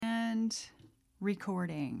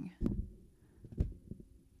recording.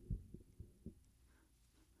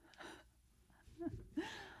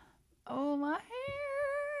 Oh, my hair.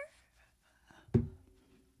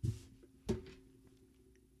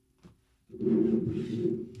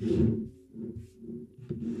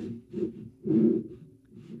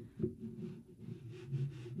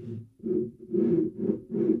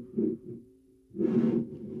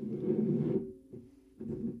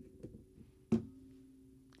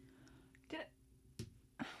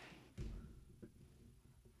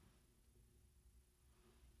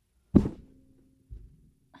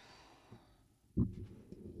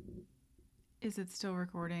 Is it still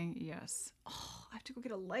recording? Yes. Oh, I have to go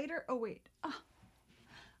get a lighter. Oh, wait.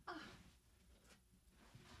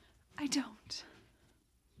 I don't.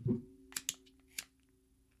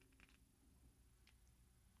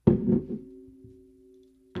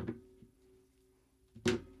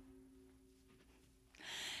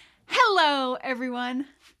 Hello, everyone.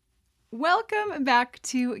 Welcome back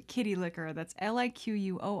to Kitty Liquor. That's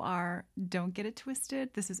Liquor. Don't get it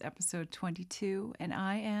twisted. This is episode 22, and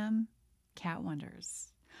I am Cat Wonders.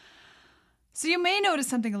 So you may notice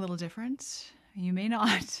something a little different. You may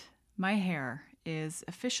not. My hair is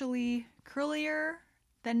officially curlier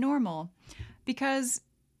than normal because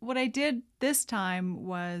what I did this time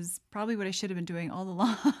was probably what I should have been doing all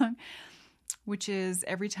along, which is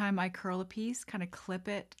every time I curl a piece, kind of clip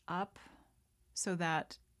it up so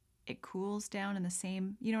that it cools down in the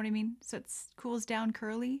same, you know what I mean? So it cools down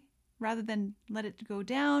curly rather than let it go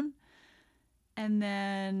down and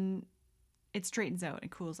then it straightens out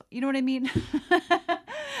and cools. You know what I mean?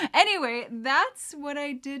 Anyway, that's what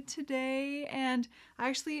I did today. And I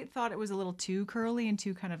actually thought it was a little too curly and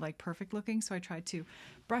too kind of like perfect looking. So I tried to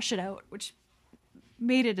brush it out, which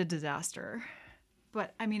made it a disaster.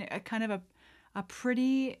 But I mean, a kind of a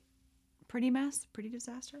pretty mess, pretty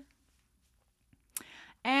disaster.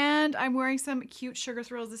 And I'm wearing some cute Sugar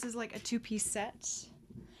Thrills. This is like a 2-piece set.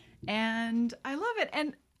 And I love it.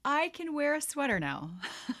 And I can wear a sweater now.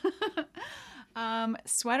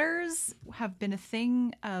 Sweaters have been a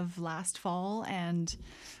thing of last fall and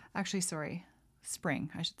spring,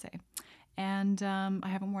 I should say. And I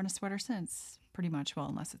haven't worn a sweater since, pretty much. Well,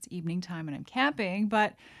 unless it's evening time and I'm camping.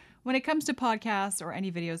 But when it comes to podcasts or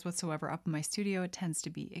any videos whatsoever up in my studio, it tends to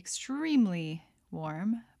be extremely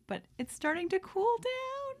warm. But it's starting to cool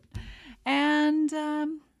down. And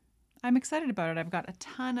I'm excited about it. I've got a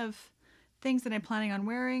ton of things that I'm planning on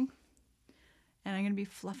wearing. And I'm going to be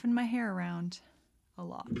fluffing my hair around a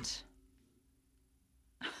lot.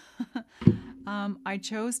 I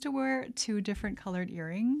chose to wear 2 different colored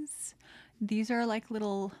earrings. These are like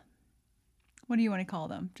little, what do you want to call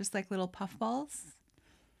them? Just like little puff balls?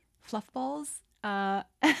 Fluff balls? I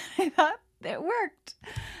thought it worked.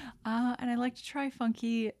 And I like to try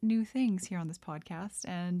funky new things here on this podcast.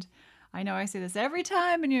 And I know I say this every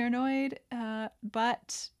time and you're annoyed,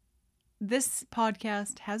 but this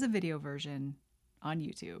podcast has a video version on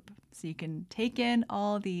YouTube. So you can take in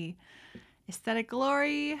all the aesthetic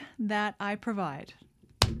glory that I provide.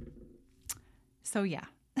 So yeah.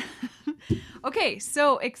 Okay,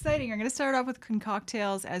 so exciting. I'm going to start off with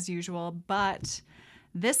cocktails as usual, but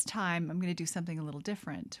this time I'm going to do something a little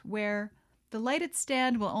different where the lighted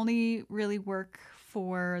stand will only really work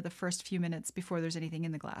for the first few minutes before there's anything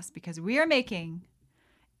in the glass because we are making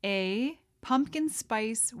a pumpkin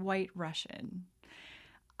spice White Russian.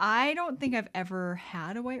 I don't think I've ever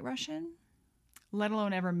had a White Russian, let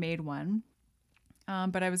alone ever made one.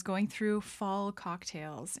 But I was going through fall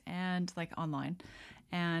cocktails and like online,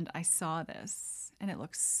 and I saw this, and it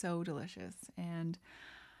looks so delicious. And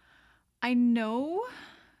I know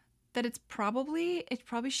that it probably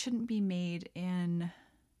shouldn't be made in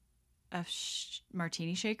a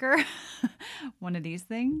martini shaker, one of these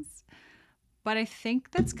things. But I think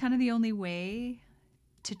that's kind of the only way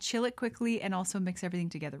to chill it quickly and also mix everything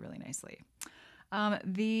together really nicely.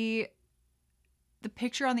 The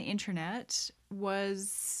picture on the internet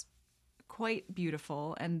was quite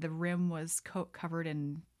beautiful, and the rim was covered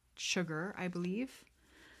in sugar, I believe.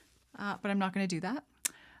 But I'm not going to do that.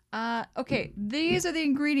 Okay, these are the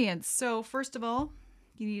ingredients. So first of all,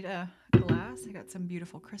 you need a glass. I got some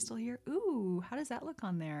beautiful crystal here. Ooh, how does that look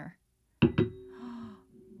on there?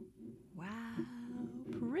 Wow,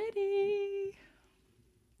 pretty.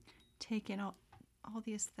 Take in all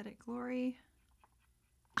the aesthetic glory.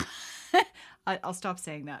 I'll stop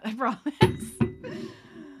saying that, I promise.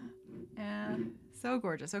 And so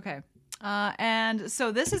gorgeous. Okay. And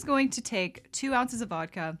so this is going to take 2 ounces of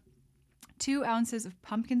vodka, 2 ounces of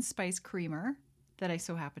pumpkin spice creamer that I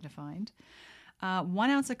so happen to find, 1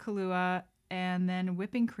 ounce of Kahlua, and then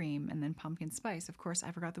whipping cream, and then pumpkin spice. Of course,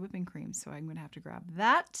 I forgot the whipping cream, so I'm going to have to grab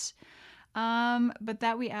that. But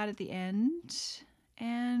that we add at the end.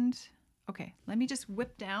 And okay, let me just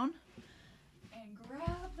whip down and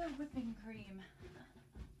grab the whipping cream.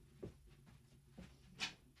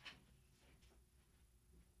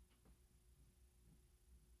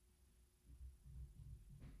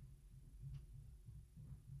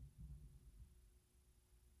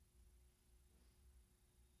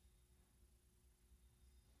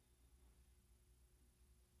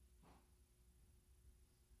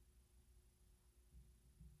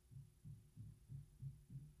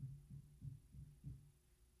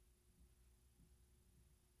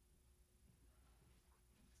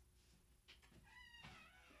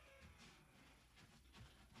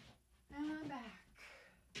 And I'm back.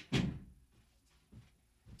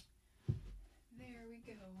 There we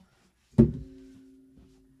go.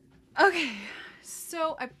 Okay,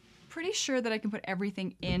 so I'm pretty sure that I can put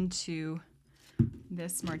everything into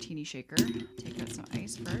this martini shaker. Take out some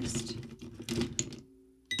ice first.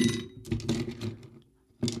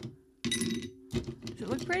 Does it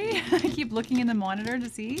look pretty? I keep looking in the monitor to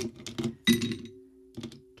see.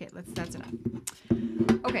 Okay, that's enough.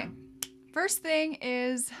 Okay, first thing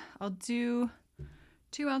is I'll do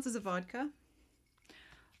 2 ounces of vodka.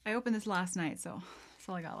 I opened this last night, so that's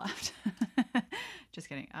all I got left. Just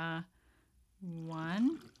kidding.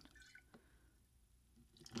 1,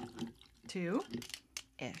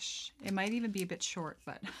 2-ish. It might even be a bit short,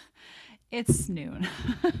 but it's noon.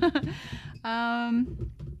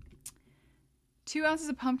 2 ounces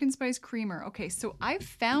of pumpkin spice creamer. Okay, so I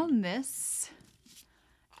found this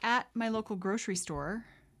at my local grocery store,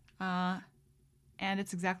 and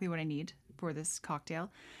it's exactly what I need for this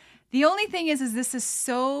cocktail. The only thing is this is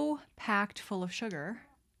so packed full of sugar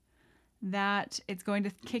that it's going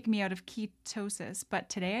to kick me out of ketosis. But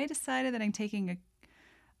today I decided that I'm taking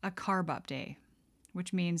a carb up day,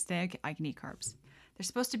 which means that I can eat carbs. They're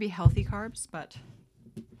supposed to be healthy carbs, but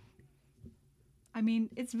I mean,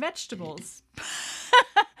 it's vegetables.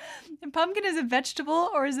 And pumpkin is a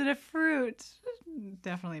vegetable or is it a fruit?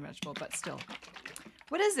 Definitely a vegetable, but still.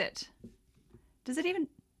 What is it? Does it even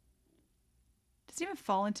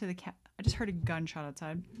fall into the cat? I just heard a gunshot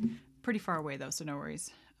outside. Pretty far away though, so no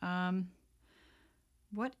worries.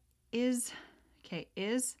 What is, okay,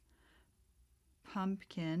 is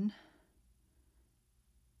pumpkin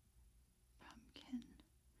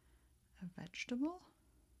a vegetable?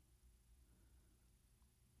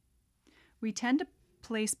 We tend to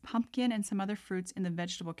place pumpkin and some other fruits in the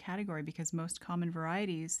vegetable category because the most common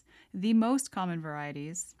varieties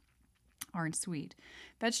aren't sweet.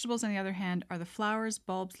 Vegetables, on the other hand, are the flowers,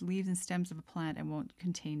 bulbs, leaves, and stems of a plant and won't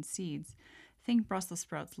contain seeds. Think Brussels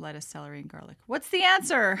sprouts, lettuce, celery, and garlic. What's the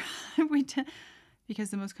answer?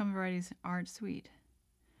 Because the most common varieties aren't sweet.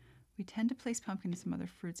 We tend to place pumpkin and some other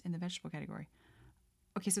fruits in the vegetable category.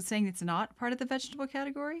 Okay, so it's saying it's not part of the vegetable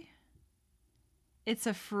category? It's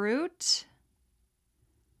a fruit?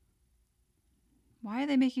 Why are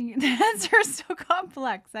they making the answer so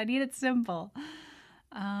complex? I need it simple.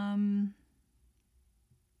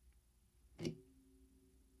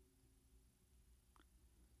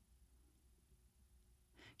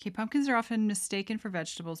 Okay, pumpkins are often mistaken for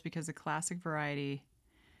vegetables because the classic variety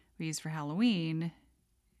we use for Halloween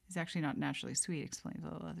is actually not naturally sweet, explains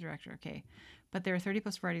the director. Okay, but there are 30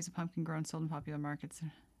 plus varieties of pumpkin grown sold in popular markets.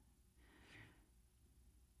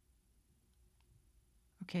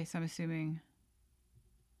 Okay, so I'm assuming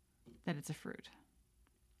that it's a fruit.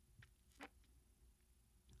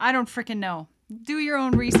 I don't freaking know. Do your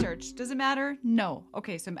own research. Does it matter? No.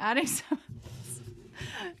 Okay, so I'm adding some.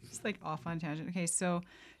 Just like off on tangent. Okay, so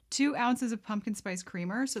 2 ounces of pumpkin spice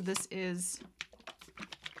creamer. So this is,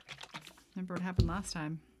 remember what happened last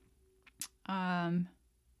time. About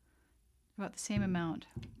the same amount.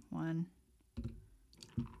 1,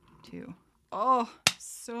 2. Oh,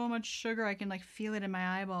 so much sugar. I can like feel it in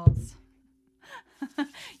my eyeballs.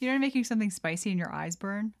 You know, making something spicy and your eyes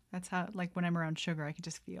burn? That's how, like when I'm around sugar, I can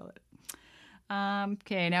just feel it.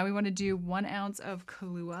 Okay, now we want to do 1 ounce of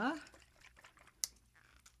Kahlua.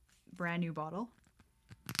 Brand new bottle.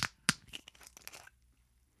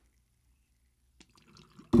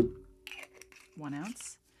 One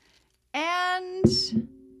ounce. And,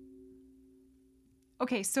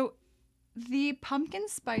 okay, so the pumpkin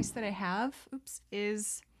spice that I have,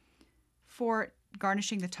 is for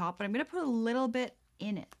garnishing the top, but I'm going to put a little bit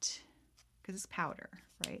in it because it's powder,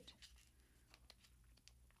 right?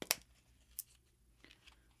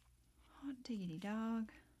 Hot diggity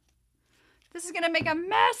dog. This is going to make a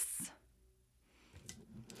mess.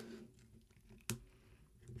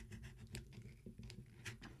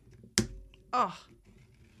 Oh.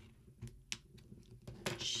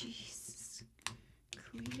 Jeez.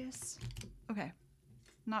 Cletus. Okay.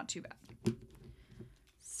 Not too bad.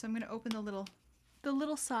 So I'm going to open the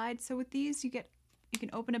little side. So with these, you can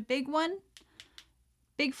open a big one,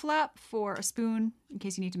 big flap for a spoon in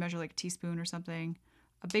case you need to measure like a teaspoon or something,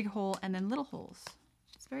 a big hole, and then little holes.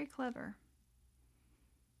 It's very clever.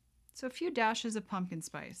 So a few dashes of pumpkin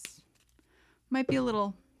spice. Might be a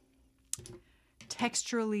little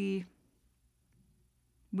texturally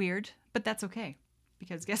weird, but that's okay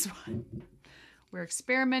because guess what? We're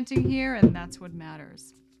experimenting here and that's what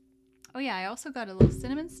matters. Oh yeah, I also got a little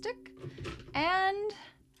cinnamon stick and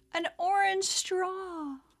an orange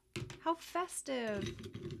straw. How festive.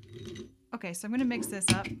 Okay, so I'm gonna mix this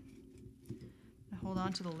up. Hold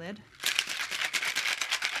on to the lid.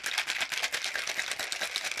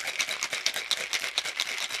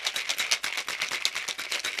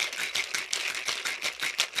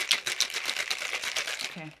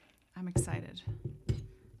 Okay, I'm excited.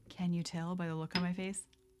 Can you tell by the look on my face?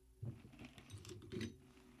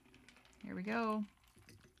 Here we go.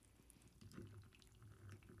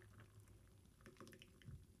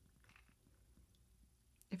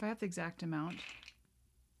 If I have the exact amount.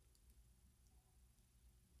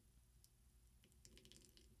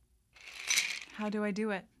 How do I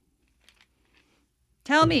do it?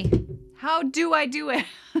 Tell me, how do I do it?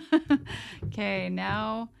 Okay,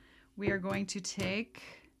 now we are going to take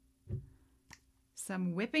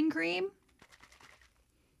some whipping cream.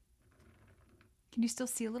 Can you still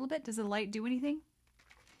see a little bit? Does the light do anything?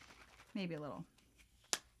 Maybe a little.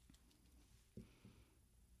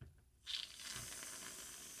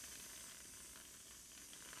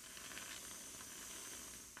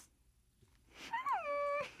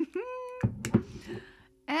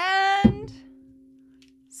 And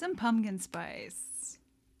some pumpkin spice.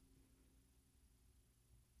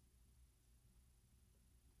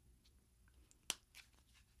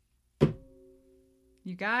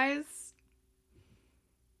 You guys,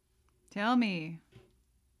 tell me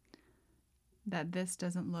that this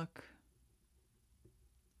doesn't look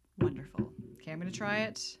wonderful. Okay, I'm going to try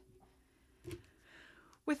it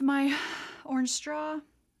with my orange straw.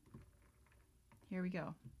 Here we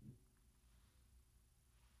go.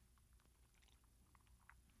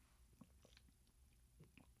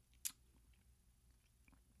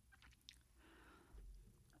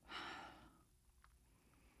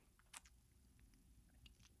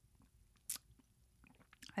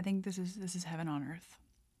 I think this is heaven on earth.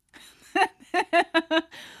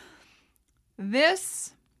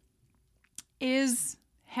 This is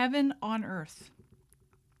heaven on earth.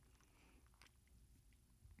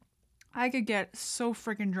 I could get so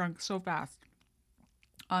freaking drunk so fast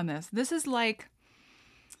on this. This is like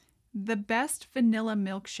the best vanilla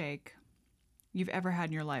milkshake you've ever had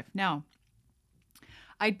in your life. Now,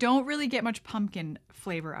 I don't really get much pumpkin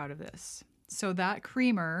flavor out of this. So that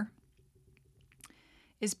creamer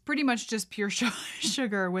is pretty much just pure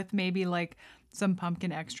sugar with maybe like some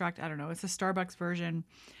pumpkin extract. I don't know. It's a Starbucks version.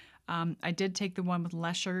 I did take the one with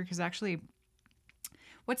less sugar because actually,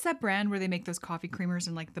 what's that brand where they make those coffee creamers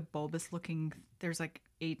and like the bulbous looking, there's like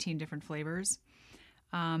 18 different flavors.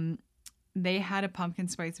 They had a pumpkin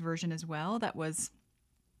spice version as well that was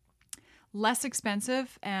less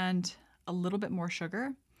expensive and a little bit more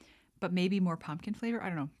sugar, but maybe more pumpkin flavor. I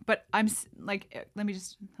don't know. But I'm like, let me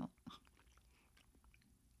just...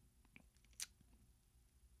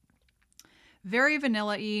 Very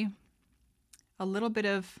vanilla-y, a little bit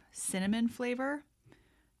of cinnamon flavor,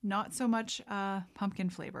 not so much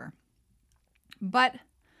pumpkin flavor. But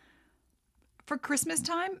for Christmas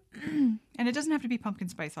time, and it doesn't have to be pumpkin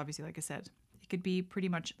spice, obviously, like I said. It could be pretty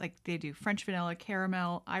much like they do French vanilla,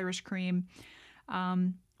 caramel, Irish cream.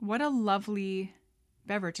 What a lovely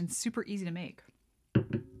beverage and super easy to make.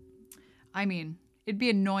 I mean, it'd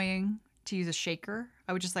be annoying to use a shaker.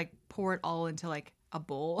 I would just like pour it all into like a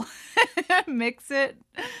bowl, mix it,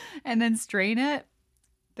 and then strain it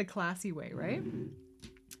the classy way, right?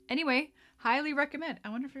 Anyway, highly recommend. I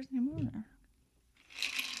wonder if there's any more there.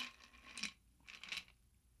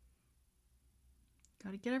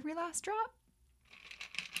 Gotta get every last drop.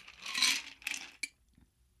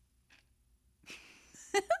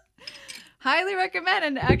 Highly recommend,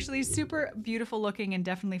 and actually super beautiful looking and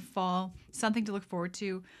definitely fall. Something to look forward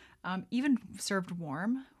to. Even served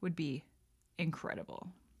warm would be incredible.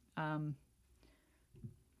 It's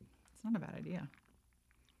not a bad idea.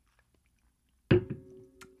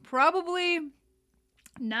 Probably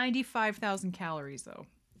 95,000 calories though.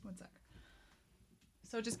 One sec.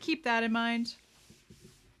 So just keep that in mind.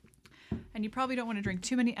 And you probably don't want to drink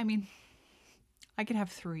too many. I mean, I could have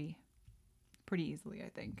 3 pretty easily, I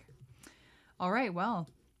think. All right. Well,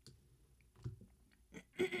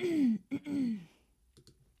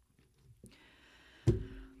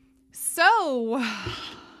 so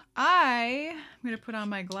I'm going to put on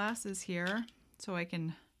my glasses here so I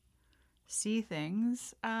can see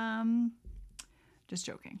things. Just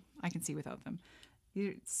joking. I can see without them.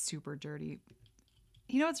 It's super dirty.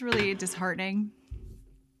 You know what's really disheartening?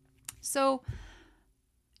 So,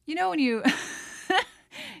 you know when you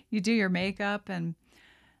you do your makeup and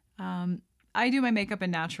I do my makeup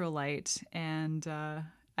in natural light and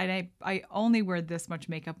I only wear this much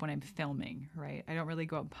makeup when I'm filming, right? I don't really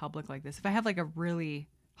go out in public like this. If I have like a really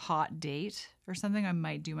hot date or something, I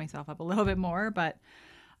might do myself up a little bit more, but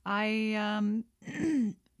I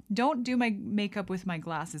don't do my makeup with my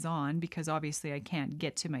glasses on because obviously I can't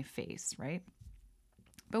get to my face, right?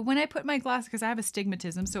 But when I put my glasses, because I have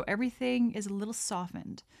astigmatism, so everything is a little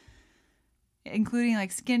softened, including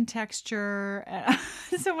like skin texture.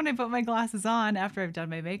 So when I put my glasses on after I've done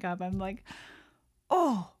my makeup, I'm like,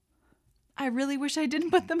 oh, I really wish I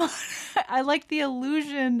didn't put them on. I like the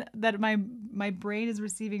illusion that my brain is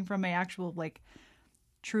receiving from my actual like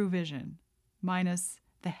true vision, minus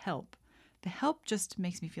the help. The help just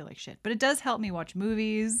makes me feel like shit. But it does help me watch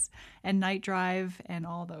movies and night drive and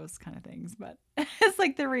all those kind of things. But it's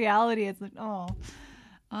like the reality. It's like,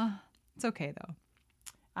 it's okay though.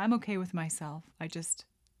 I'm okay with myself. I just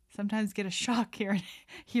sometimes get a shock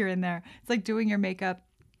here and there. It's like doing your makeup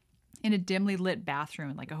in a dimly lit bathroom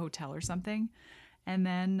in like a hotel or something. And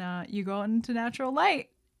then you go out into natural light.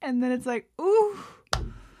 And then it's like, ooh,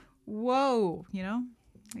 whoa, you know,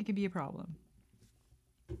 it could be a problem.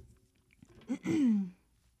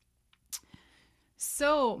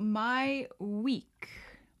 So my week.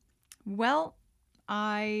 Well,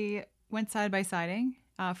 I went side by siding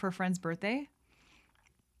for a friend's birthday.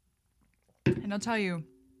 And I'll tell you,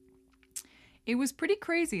 it was pretty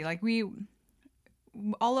crazy. Like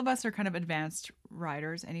all of us are kind of advanced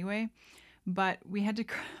riders anyway, but we had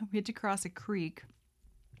to cross a creek,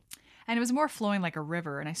 and it was more flowing like a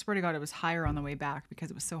river. And I swear to God, it was higher on the way back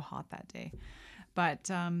because it was so hot that day.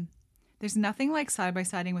 But there's nothing like side by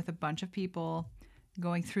siding with a bunch of people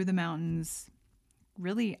going through the mountains,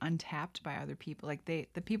 really untapped by other people. Like the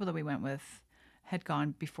people that we went with had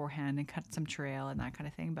gone beforehand and cut some trail and that kind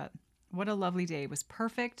of thing. But what a lovely day. It was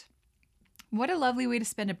perfect. What a lovely way to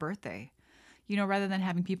spend a birthday. You know, rather than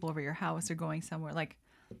having people over your house or going somewhere, like,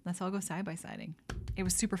 let's all go side by siding. It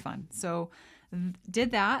was super fun. So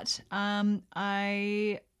did that.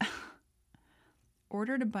 I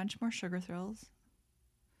ordered a bunch more Sugar Thrills.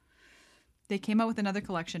 They came out with another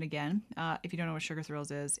collection again. If you don't know what Sugar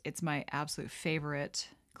Thrills is, it's my absolute favorite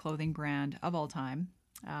clothing brand of all time.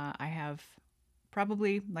 I have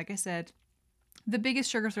probably, like I said, the biggest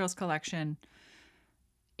Sugar Thrills collection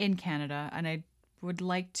in Canada, and I would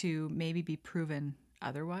like to maybe be proven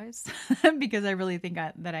otherwise because I really think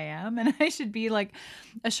that I am, and I should be like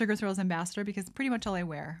a Sugar Thrills ambassador because pretty much all I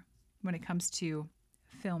wear when it comes to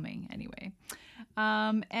filming anyway.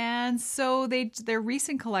 And so their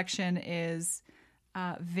recent collection is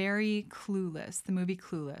very Clueless, the movie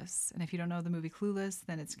Clueless. And if you don't know the movie Clueless,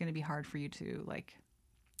 then it's going to be hard for you to like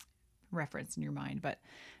reference in your mind, but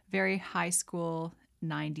very high school,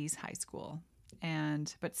 90s high school,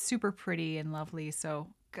 but super pretty and lovely. So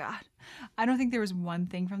God, I don't think there was one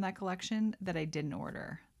thing from that collection that I didn't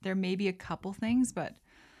order. There may be a couple things, but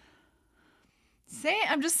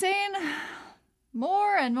I'm just saying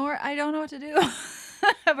more and more. I don't know what to do.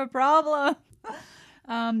 I have a problem.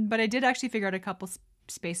 But I did actually figure out a couple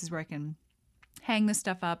spaces where I can hang this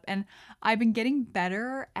stuff up. And I've been getting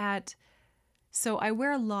better at... So I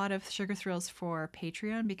wear a lot of Sugar Thrills for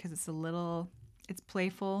Patreon because it's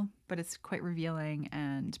playful, but it's quite revealing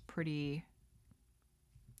and pretty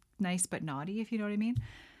nice but naughty, if you know what I mean.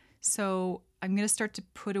 So I'm going to start to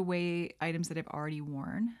put away items that I've already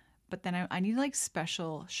worn. But then I need like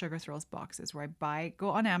special Sugar Thrills boxes where go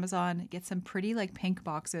on Amazon, get some pretty like pink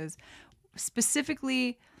boxes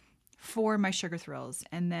specifically for my Sugar Thrills.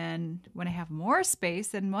 And then when I have more space,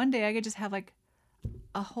 then one day I could just have like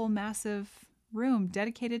a whole massive room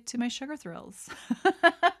dedicated to my Sugar Thrills.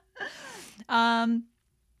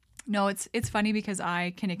 No, it's funny because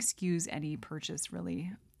I can excuse any purchase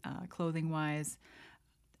really, clothing wise,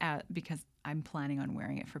 because I'm planning on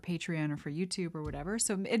wearing it for Patreon or for YouTube or whatever.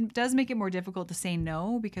 So it does make it more difficult to say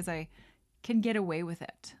no because I can get away with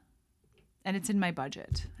it. And it's in my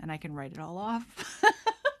budget and I can write it all off.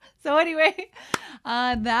 So anyway,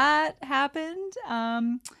 that happened.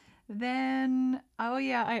 Then, oh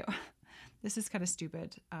yeah, this is kind of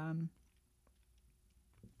stupid.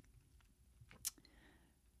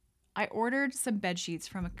 I ordered some bed sheets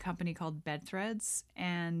from a company called Bed Threads,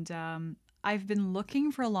 and I've been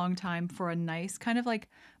looking for a long time for a nice kind of like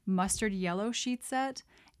mustard yellow sheet set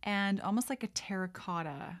and almost like a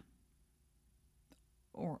terracotta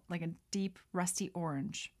or like a deep rusty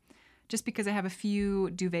orange. Just because I have a few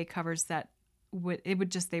duvet covers that they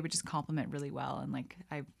would just complement really well, and like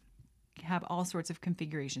I have all sorts of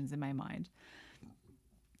configurations in my mind.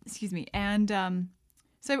 Excuse me. And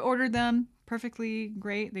so I've ordered them, perfectly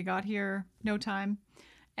great. They got here no time.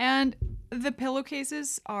 And the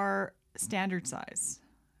pillowcases are standard size.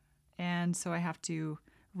 And so I have to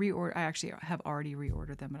reorder. I actually have already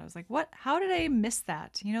reordered them, but I was like, what? How did I miss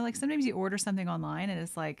that? You know, like sometimes you order something online and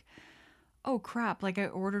it's like, oh crap, like I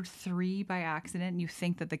ordered 3 by accident and you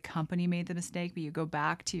think that the company made the mistake, but you go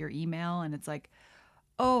back to your email and it's like,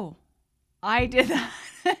 oh, I did that.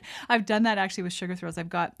 I've done that actually with sugar throws.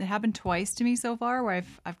 It happened twice to me so far where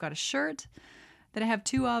I've got a shirt that I have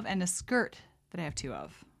 2 of and a skirt that I have 2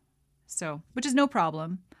 of. So, which is no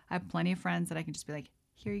problem. I have plenty of friends that I can just be like,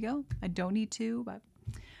 here you go. I don't need 2, but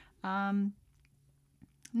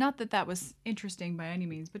not that that was interesting by any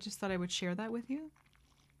means, but just thought I would share that with you.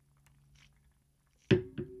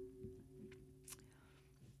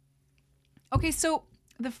 Okay, so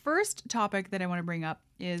the first topic that I want to bring up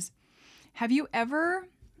is, have you ever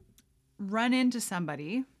run into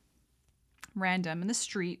somebody random in the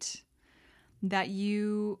street that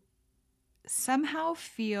you somehow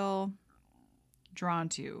feel drawn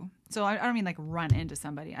to? So I don't mean like run into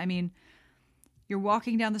somebody. I mean, you're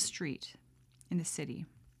walking down the street in the city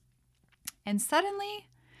and suddenly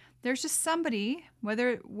there's just somebody,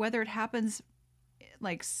 whether it happens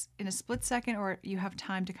like in a split second or you have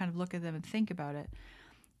time to kind of look at them and think about it,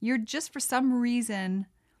 you're just for some reason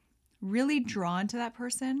really drawn to that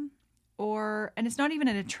person. And it's not even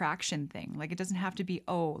an attraction thing. Like it doesn't have to be,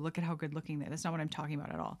 oh, look at how good looking they are. That's not what I'm talking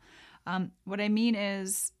about at all. What I mean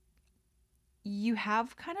is you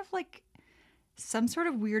have kind of like some sort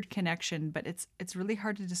of weird connection, but it's really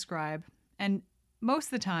hard to describe. And most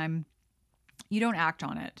of the time you don't act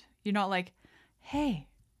on it. You're not like, hey,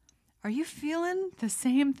 are you feeling the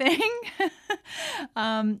same thing?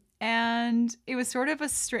 And it was sort of a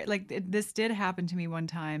straight, this did happen to me one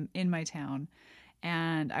time in my town.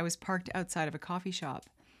 And I was parked outside of a coffee shop.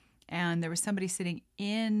 And there was somebody sitting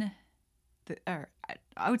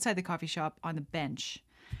outside the coffee shop on the bench.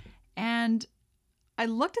 And I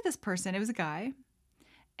looked at this person. It was a guy.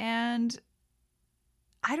 And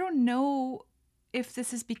I don't know if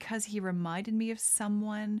this is because he reminded me of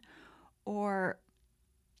someone or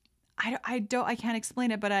I can't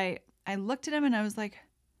explain it, but I looked at him and I was like,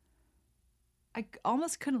 I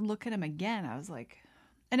almost couldn't look at him again. I was like,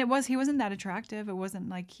 and he wasn't that attractive. It wasn't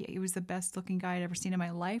like he was the best looking guy I'd ever seen in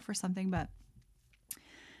my life or something, but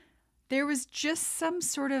there was just some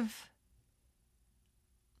sort of,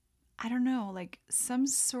 I don't know, like some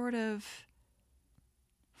sort of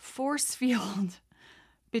force field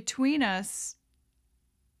between us.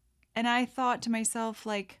 And I thought to myself,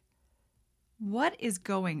 like, what is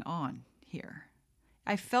going on here?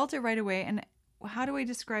 I felt it right away. And how do I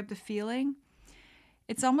describe the feeling?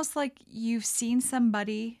 It's almost like you've seen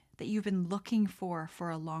somebody that you've been looking for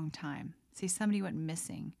a long time. Say somebody went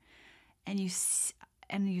missing and you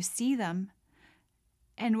see them,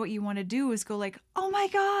 and what you want to do is go like, oh my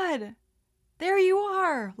God, there you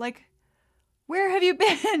are. Like, where have you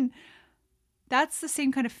been? That's the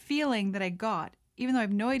same kind of feeling that I got, even though I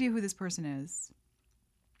have no idea who this person is.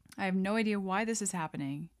 I have no idea why this is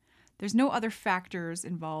happening. There's no other factors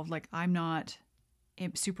involved. Like, I'm not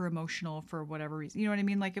super emotional for whatever reason. You know what I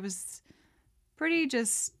mean? Like, it was pretty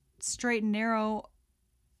just straight and narrow.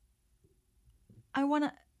 I want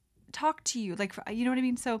to talk to you. Like, you know what I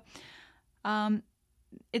mean? So,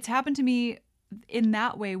 it's happened to me in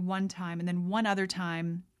that way one time. And then one other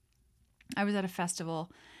time I was at a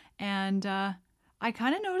festival and, I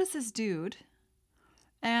kind of noticed this dude,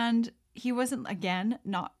 and he wasn't, again,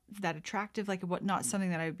 not that attractive, like not something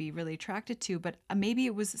that I would be really attracted to, but maybe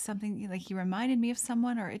it was something like he reminded me of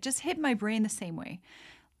someone, or it just hit my brain the same way.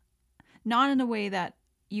 Not in a way that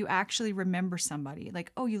you actually remember somebody,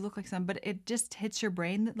 like, oh, you look like someone, but it just hits your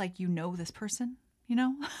brain that like, you know, this person, you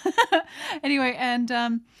know? Anyway.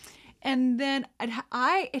 And then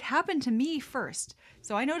it happened to me first.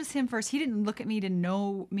 So I noticed him first. He didn't look at me, didn't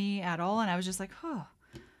know me at all. And I was just like, oh,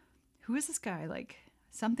 who is this guy? Like,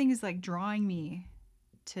 something is like drawing me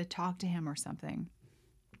to talk to him or something.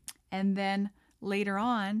 And then later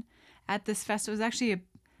on at this festival, it was actually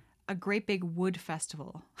a great big wood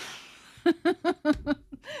festival.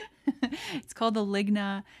 It's called the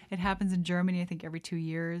Ligna. It happens in Germany, I think every 2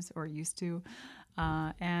 years, or it used to.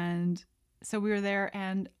 And so we were there,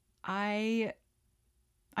 and I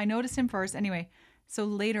noticed him first. Anyway, so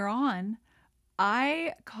later on,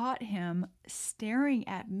 I caught him staring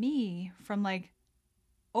at me from like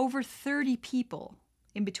over 30 people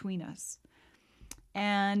in between us.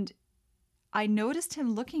 And I noticed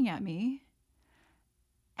him looking at me.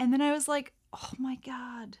 And then I was like, oh my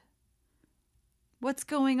God, what's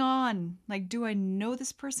going on? Like, do I know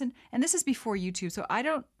this person? And this is before YouTube. So I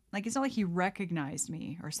don't, like, it's not like he recognized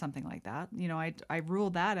me or something like that. You know, I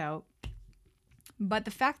ruled that out. But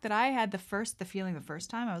the fact that I had the feeling the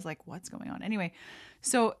first time, I was like, what's going on? Anyway,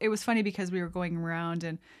 so it was funny because we were going around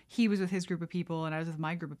and he was with his group of people and I was with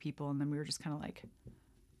my group of people. And then we were just kind of like,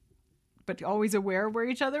 but always aware of where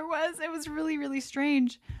each other was. It was really, really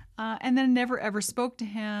strange. And then never ever spoke to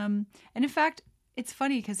him. And in fact, it's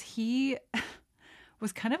funny because he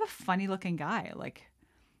was kind of a funny looking guy. Like,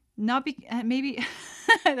 maybe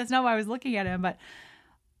that's not why I was looking at him, but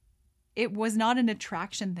it was not an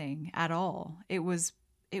attraction thing at all. It was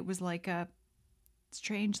like a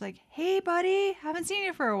strange, like, hey buddy, haven't seen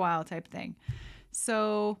you for a while type thing.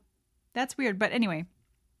 So that's weird. But anyway,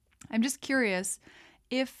 I'm just curious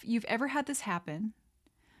if you've ever had this happen,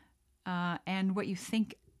 and what you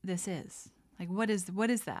think this is. Like, what is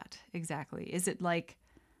that exactly? Is it like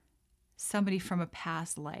somebody from a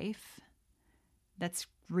past life that's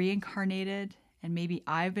reincarnated, and maybe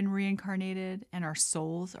I've been reincarnated and our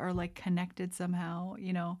souls are like connected somehow,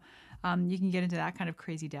 you know? You can get into that kind of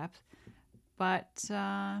crazy depth. But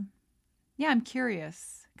yeah, I'm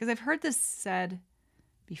curious because I've heard this said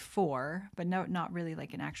before, but no, not really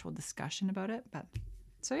like an actual discussion about it. But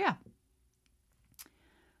so yeah.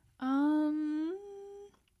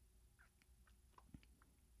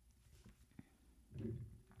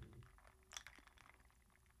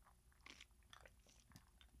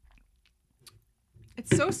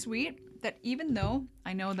 It's so sweet that even though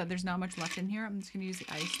I know that there's not much left in here, I'm just going to use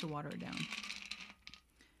the ice to water it down.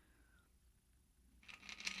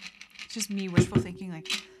 It's just me wishful thinking like,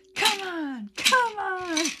 come on, come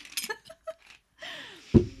on.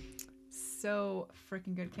 So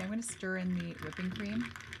freaking good. Okay, I'm going to stir in the whipping cream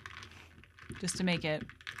just to make it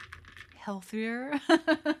healthier. I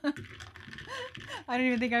don't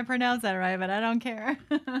even think I pronounced that right, but I don't care.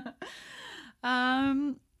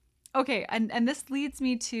 Okay, and this leads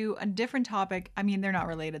me to a different topic. I mean, they're not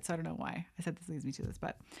related, so I don't know why I said this leads me to this,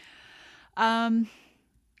 but I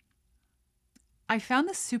found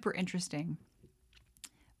this super interesting.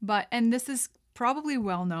 And this is probably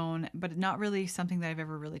well known, but not really something that I've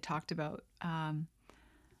ever really talked about.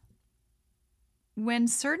 When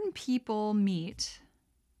certain people meet,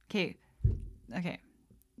 okay,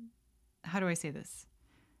 how do I say this?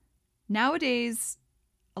 Nowadays,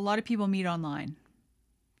 a lot of people meet online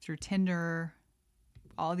through Tinder,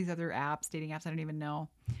 all these other apps, dating apps I don't even know.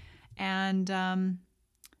 And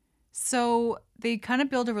so they kind of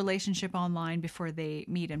build a relationship online before they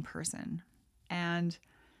meet in person. And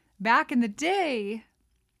back in the day,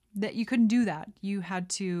 that you couldn't do that. You had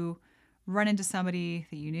to run into somebody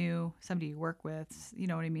that you knew, somebody you work with, you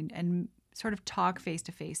know what I mean, and sort of talk face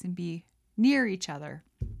to face and be near each other.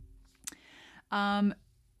 And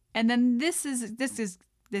then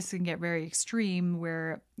this can get very extreme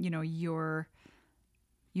where, you know, you've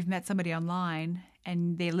met somebody online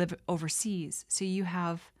and they live overseas. So you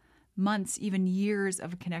have months, even years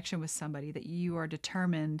of a connection with somebody that you are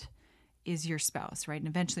determined is your spouse, right? And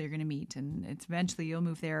eventually you're going to meet and eventually you'll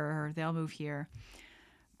move there or they'll move here.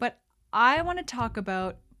 But I want to talk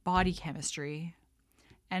about body chemistry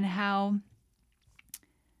and how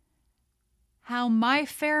my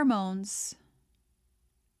pheromones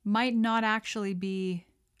might not actually be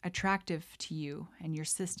attractive to you and your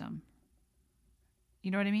system. You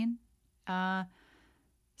know what I mean?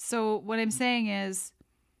 So what I'm saying is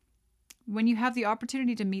when you have the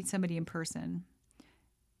opportunity to meet somebody in person,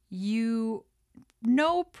 you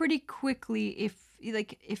know pretty quickly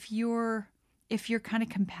if you're kind of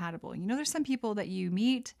compatible. You know, there's some people that you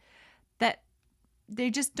meet that they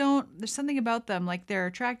just don't, there's something about them, like they're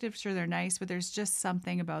attractive, sure they're nice, but there's just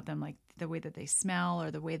something about them, like the way that they smell or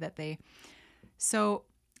the way that so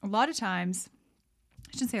a lot of times,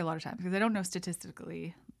 I shouldn't say a lot of times because I don't know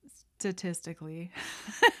statistically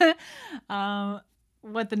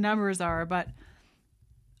what the numbers are, but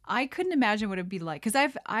I couldn't imagine what it'd be like because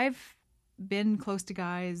I've been close to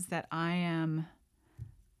guys that I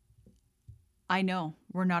know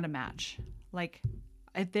we're not a match. Like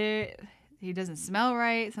he doesn't smell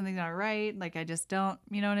right, something's not right. Like I just don't,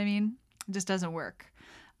 you know what I mean? It just doesn't work.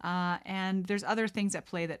 And there's other things at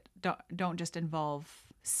play that don't just involve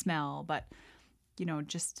smell, but you know,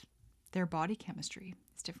 just their body chemistry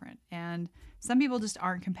is different. And some people just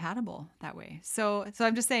aren't compatible that way. So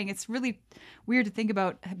I'm just saying it's really weird to think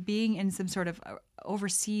about being in some sort of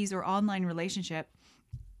overseas or online relationship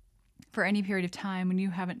for any period of time when you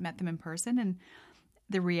haven't met them in person, and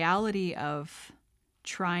the reality of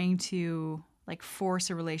trying to like force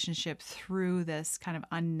a relationship through this kind of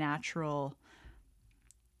unnatural,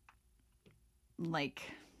 like,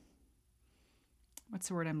 what's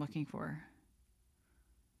the word I'm looking for?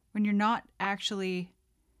 When you're not actually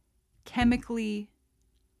chemically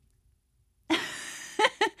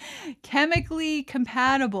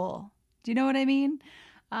compatible. Do you know what I mean?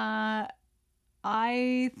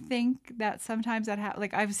 I think that sometimes that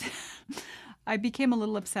like I became a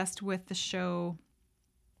little obsessed with the show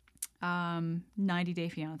 90 Day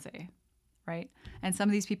Fiancé, right? And some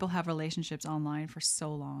of these people have relationships online for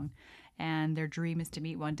so long, and their dream is to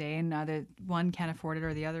meet one day, and either one can't afford it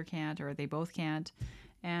or the other can't, or they both can't.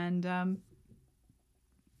 And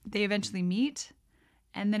they eventually meet,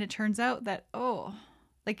 and then it turns out that, oh,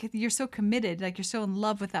 like you're so committed, like you're so in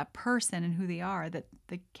love with that person and who they are, that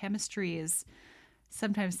the chemistry is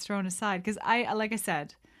sometimes thrown aside. Because like I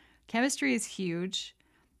said, chemistry is huge.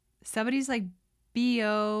 Somebody's like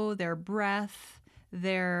BO, their breath,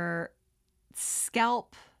 their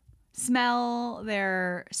scalp smell,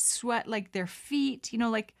 their sweat, like their feet,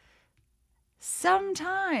 like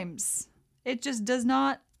sometimes it just doesn't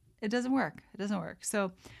work. It doesn't work.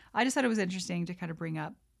 So I just thought it was interesting to kind of bring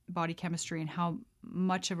up body chemistry and how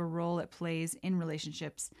much of a role it plays in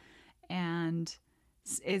relationships. And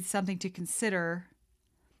it's something to consider.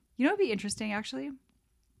 It'd be interesting actually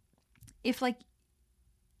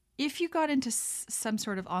if you got into some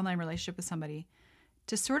sort of online relationship with somebody,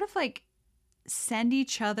 to sort of like send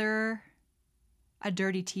each other a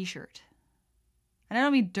dirty t-shirt. And I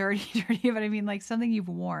don't mean dirty, but I mean like something you've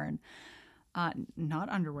worn. Not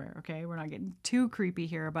underwear, okay? We're not getting too creepy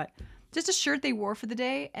here, but just a shirt they wore for the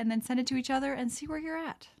day, and then send it to each other and see where you're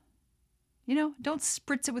at. Don't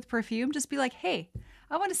spritz it with perfume. Just be like, hey,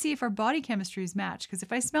 I want to see if our body chemistries match. Because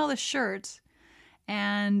if I smell this shirt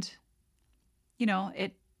and,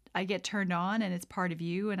 I get turned on and it's part of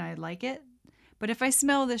you and I like it. But if I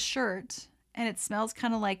smell this shirt and it smells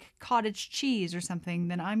kind of like cottage cheese or something,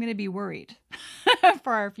 then I'm going to be worried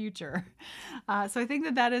for our future. So I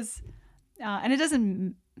think that is, and it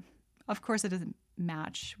doesn't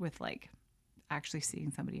match with like actually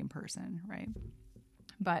seeing somebody in person, right?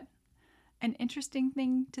 But an interesting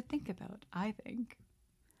thing to think about, I think.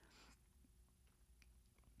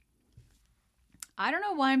 I don't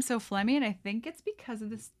know why I'm so phlegmy, and I think it's because of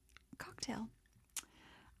this cocktail.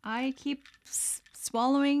 I keep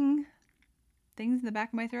swallowing things in the back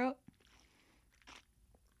of my throat.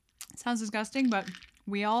 Sounds disgusting, but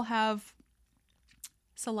we all have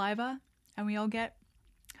saliva, and we all get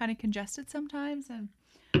kind of congested sometimes. And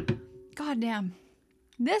goddamn,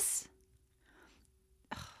 this.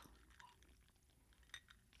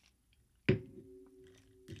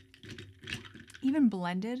 Even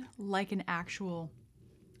blended like an actual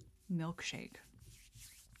milkshake.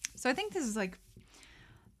 So I think this is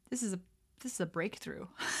a breakthrough.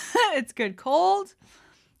 It's good cold.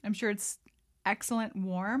 I'm sure it's excellent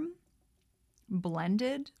warm.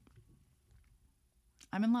 Blended.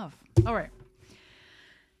 I'm in love. All right.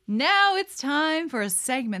 Now it's time for a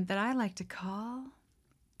segment that I like to call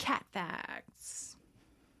Cat Facts.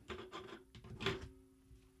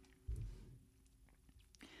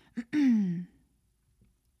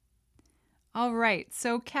 All right.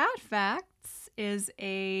 So Cat Facts is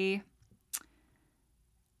a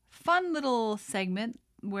fun little segment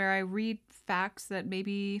where I read facts that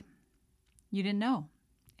maybe you didn't know.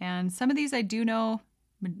 And some of these I do know,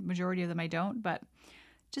 majority of them I don't, but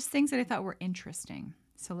just things that I thought were interesting.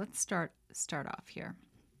 So let's start off here.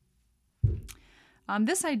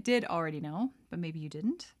 This I did already know, but maybe you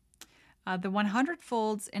didn't. The 100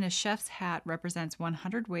 folds in a chef's hat represents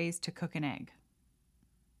 100 ways to cook an egg.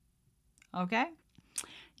 Okay?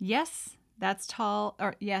 Yes, that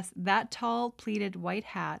tall pleated white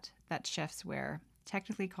hat that chefs wear,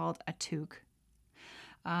 technically called a toque,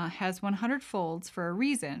 has 100 folds for a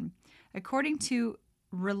reason. According to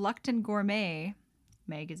Reluctant Gourmet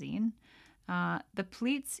magazine, the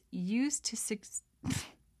pleats used to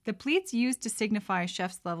signify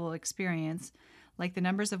chef's level of experience, like the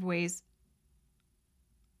numbers of ways.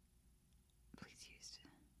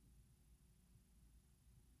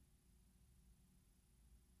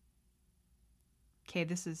 Okay,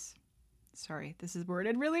 this is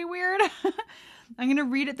worded really weird. I'm going to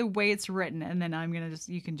read it the way it's written, and then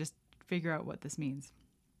you can just figure out what this means.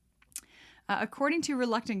 According to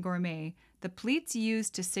Reluctant Gourmet, the pleats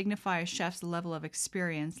used to signify a chef's level of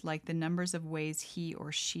experience, like the numbers of ways he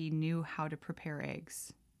or she knew how to prepare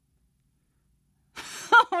eggs.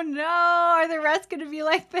 Oh no, are the rest going to be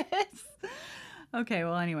like this? Okay,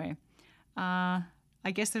 well, anyway. I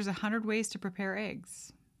guess there's 100 ways to prepare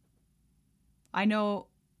eggs. I know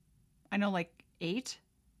like 8.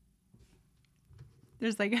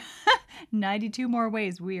 There's like 92 more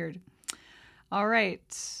ways. Weird. All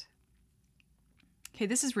right. Okay,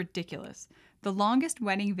 this is ridiculous. The longest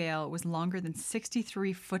wedding veil was longer than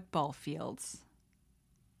 63 football fields.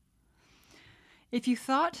 If you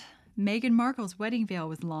thought Meghan Markle's wedding veil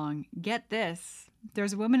was long, get this.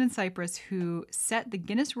 There's a woman in Cyprus who set the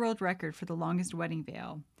Guinness World Record for the longest wedding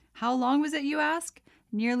veil. How long was it, you ask?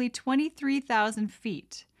 Nearly 23,000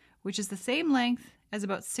 feet, which is the same length as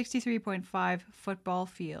about 63.5 football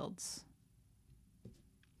fields.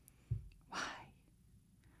 Why?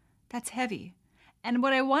 That's heavy. And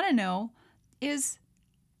what I want to know was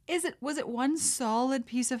it one solid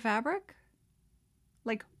piece of fabric?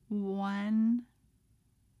 Like one?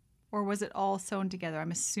 Or was it all sewn together?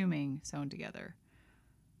 I'm assuming sewn together.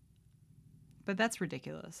 But that's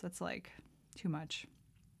ridiculous. That's like too much.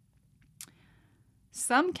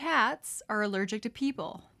 Some cats are allergic to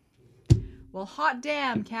people. Well, hot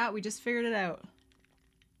damn, cat, we just figured it out.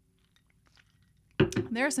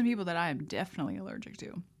 There are some people that I am definitely allergic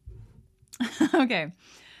to. Okay.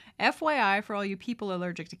 FYI, for all you people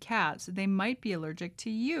allergic to cats, they might be allergic to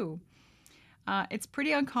you. It's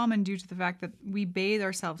pretty uncommon due to the fact that we bathe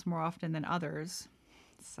ourselves more often than others.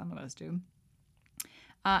 Some of us do.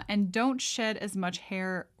 And don't shed as much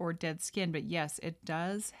hair or dead skin, but yes, it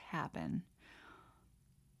does happen.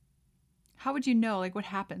 How would you know? Like, what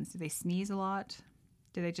happens? Do they sneeze a lot?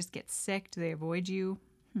 Do they just get sick? Do they avoid you?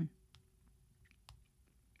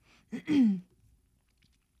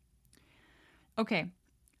 Okay.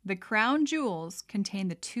 The crown jewels contain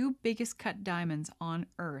the 2 biggest cut diamonds on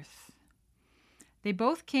Earth. They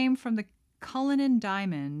both came from the Cullinan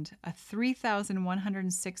diamond, a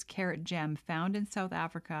 3,106 carat gem found in South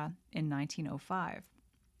Africa in 1905.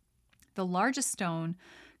 The largest stone,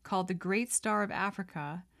 called the Great Star of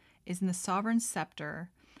Africa, is in the sovereign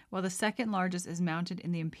scepter, while the second largest is mounted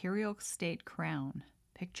in the imperial state crown,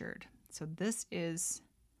 pictured. So this is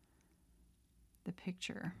the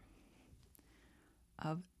picture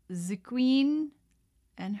of the queen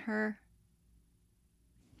and her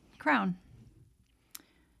crown.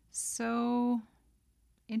 So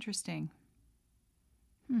interesting.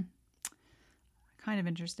 Kind of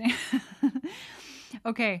interesting.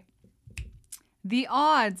 Okay. The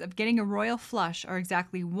odds of getting a royal flush are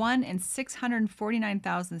exactly 1 in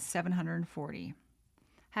 649,740.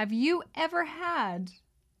 Have you ever had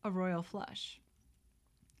a royal flush?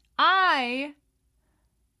 I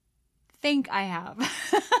think I have.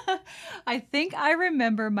 I think I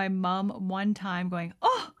remember my mom one time going,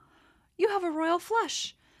 "Oh, you have a royal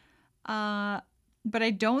flush." But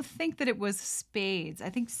I don't think that it was spades. I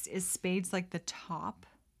think is spades like the top.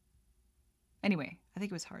 Anyway, I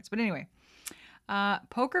think it was hearts. But anyway,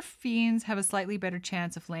 poker fiends have a slightly better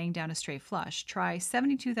chance of laying down a straight flush. Try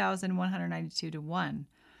 72,192 to 1.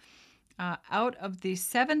 Out of the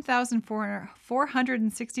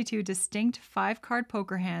 7,462 distinct 5-card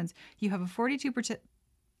poker hands, you have a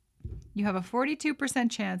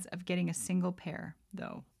 42% chance of getting a single pair,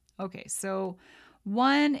 though. Okay, so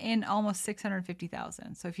 1 in almost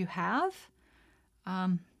 650,000. So if you have,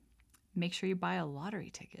 make sure you buy a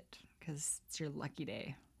lottery ticket because it's your lucky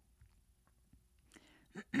day.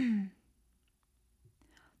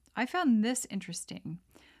 I found this interesting.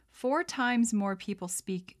 4 times more people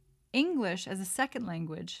speak English as a second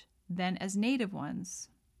language than as native ones.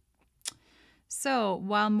 So,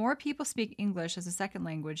 while more people speak English as a second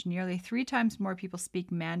language, nearly 3 times more people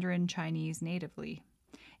speak Mandarin Chinese natively.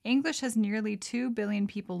 English has nearly 2 billion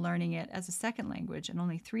people learning it as a second language and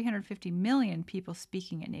only 350 million people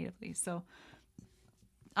speaking it natively. So,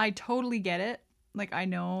 I totally get it. Like, I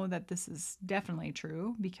know that this is definitely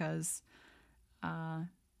true because the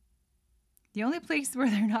only place where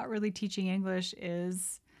they're not really teaching English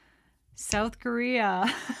is South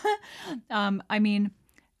Korea. I mean,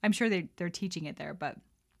 I'm sure they're teaching it there, but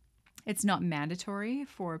it's not mandatory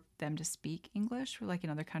for them to speak English, like in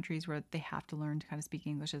other countries where they have to learn to kind of speak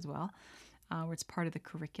English as well, where it's part of the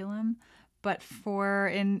curriculum. But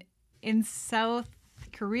in South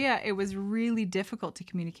Korea, it was really difficult to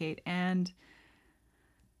communicate and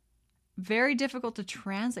very difficult to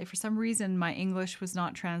translate. For some reason, my English was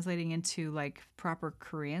not translating into like proper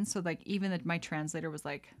Korean. So like even my translator was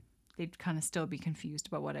like, they'd kind of still be confused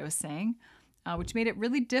about what I was saying, which made it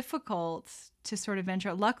really difficult to sort of venture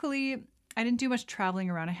out. Luckily, I didn't do much traveling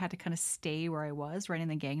around. I had to kind of stay where I was, right in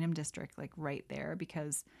the Gangnam district, like right there,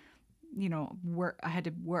 because I had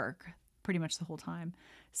to work pretty much the whole time.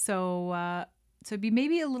 So it'd be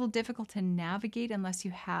maybe a little difficult to navigate unless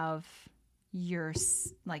you have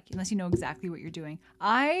unless you know exactly what you're doing.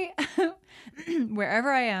 I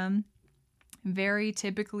wherever I am, very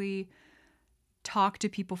typically talk to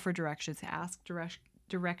people for directions, ask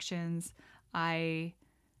directions. I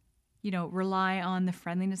rely on the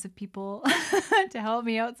friendliness of people to help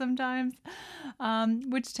me out sometimes,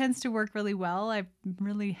 which tends to work really well. I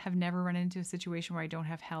really have never run into a situation where I don't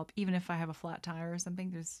have help. Even if I have a flat tire or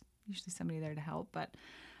something, there's usually somebody there to help. But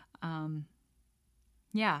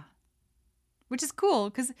yeah, which is cool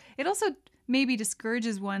because it also maybe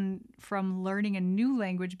discourages one from learning a new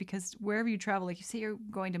language, because wherever you travel, like you say you're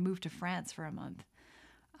going to move to France for a month,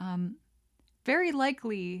 very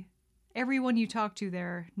likely everyone you talk to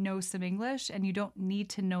there knows some English, and you don't need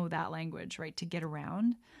to know that language, right, to get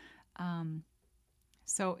around.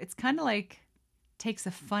 So it's kind of like takes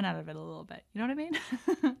the fun out of it a little bit. You know what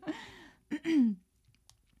I mean?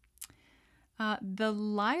 The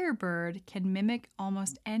lyrebird can mimic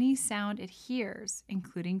almost any sound it hears,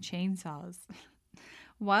 including chainsaws.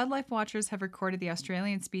 Wildlife watchers have recorded the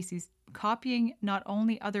Australian species copying not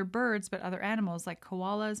only other birds but other animals like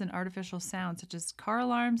koalas and artificial sounds such as car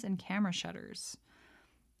alarms and camera shutters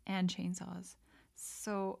and chainsaws.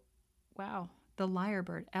 So, wow, the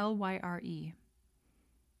lyrebird, Lyre.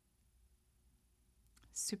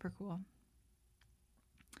 Super cool.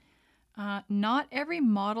 Not every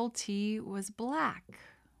Model T was black.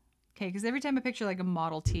 Okay, because every time I picture like a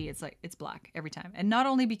Model T, it's black every time. And not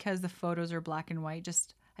only because the photos are black and white,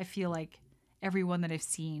 just I feel like every one that I've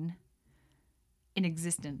seen in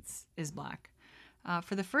existence is black.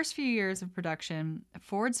 For the first few years of production,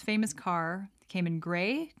 Ford's famous car came in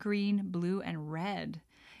gray, green, blue, and red.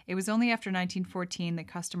 It was only after 1914 that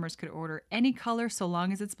customers could order any color so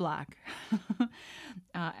long as it's black,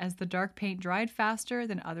 as the dark paint dried faster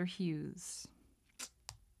than other hues.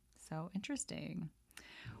 So interesting.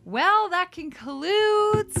 Well, that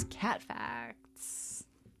concludes Cat Facts.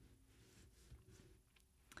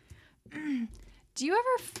 Do you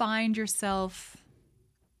ever find yourself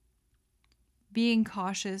being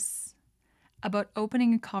cautious about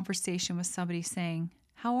opening a conversation with somebody saying,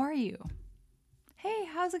 "How are you? Hey,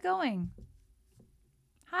 how's it going?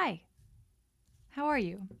 Hi, how are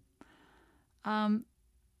you?"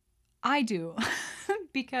 I do,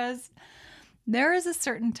 because there is a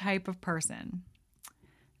certain type of person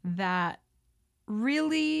that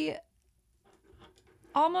really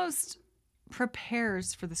almost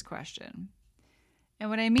prepares for this question. And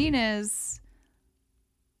what I mean is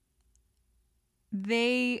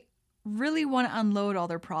they really want to unload all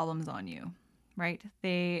their problems on you, right?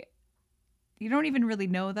 You don't even really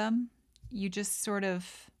know them. You just sort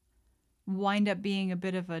of wind up being a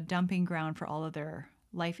bit of a dumping ground for all of their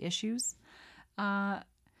life issues.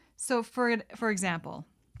 So for example,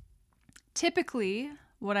 typically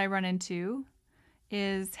what I run into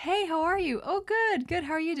is, "Hey, how are you?" "Oh, good, good.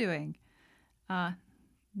 How are you doing?"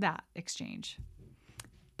 That exchange.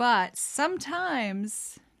 But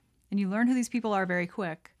sometimes, and you learn who these people are very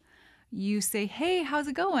quick, you say, "Hey, how's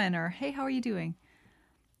it going?" Or, "Hey, how are you doing?"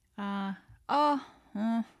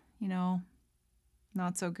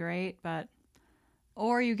 Not so great, but,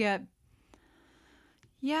 or you get,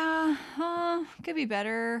 "Yeah, could be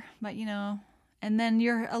better, but and then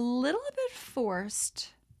you're a little bit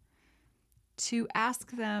forced to ask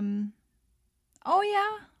them, "Oh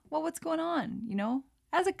yeah, well, what's going on?"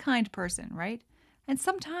 As a kind person, right? And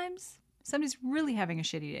sometimes somebody's really having a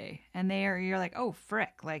shitty day, and you're like, "Oh,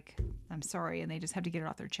 frick, like, I'm sorry," and they just have to get it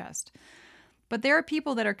off their chest. But there are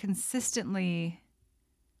people that are consistently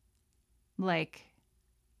like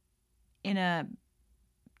in a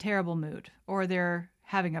terrible mood, or they're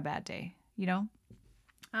having a bad day,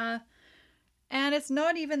 and it's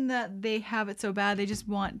not even that they have it so bad. They just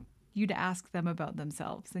want you to ask them about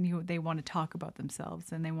themselves, and they want to talk about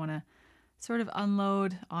themselves, and they want to sort of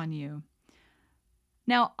unload on you.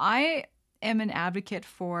 Now, I am an advocate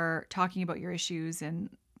for talking about your issues, and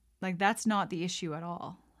like that's not the issue at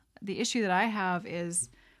all. The issue that I have is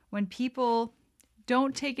when people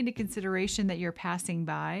don't take into consideration that you're passing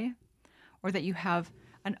by, or that you have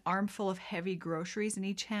an armful of heavy groceries in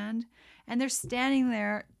each hand, and they're standing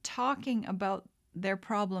there talking about their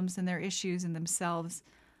problems and their issues and themselves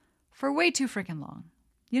for way too freaking long,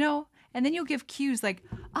 And then you'll give cues like,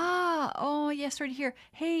 "Oh, yes, right here.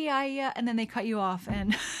 Hey, and then they cut you off,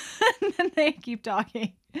 and, and then they keep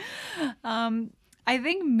talking. I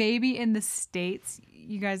think maybe in the States,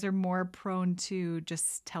 you guys are more prone to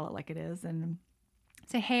just tell it like it is and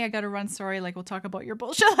say, hey, I got to run. Sorry. Like, we'll talk about your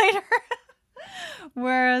bullshit later.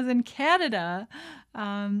 Whereas in Canada,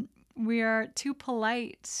 we are too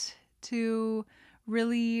polite to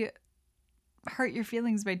really hurt your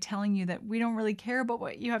feelings by telling you that we don't really care about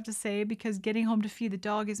what you have to say because getting home to feed the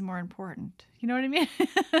dog is more important. You know what I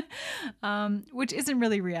mean? Which isn't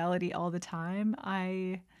really reality all the time.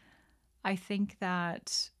 I think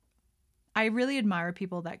that I really admire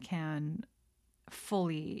people that can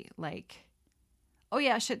fully like, oh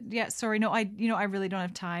yeah, shit, yeah, sorry, no, I really don't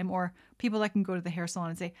have time. Or people that can go to the hair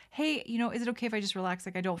salon and say, hey, is it okay if I just relax?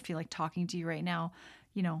 Like, I don't feel like talking to you right now,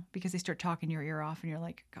 because they start talking your ear off and you're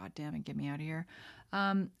like, God damn it, get me out of here.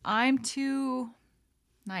 I'm too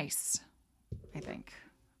nice, I think.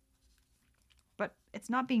 But it's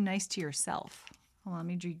not being nice to yourself. Hold on,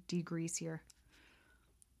 let me degrease here.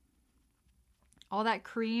 All that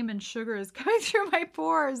cream and sugar is coming through my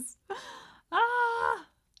pores. Ah!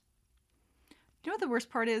 You know what the worst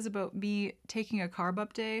part is about me taking a carb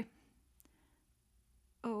up day?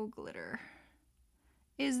 Oh, glitter.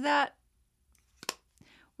 Is that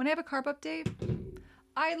when I have a carb up day,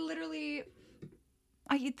 I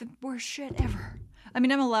eat the worst shit ever. I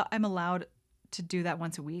mean, I'm allowed to do that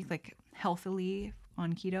once a week, like healthily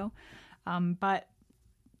on keto. But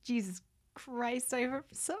Jesus Christ,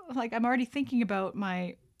 I'm already thinking about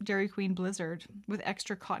my Dairy Queen Blizzard with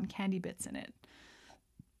extra cotton candy bits in it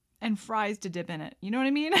and fries to dip in it. You know what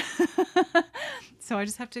I mean? So I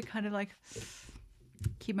just have to kind of like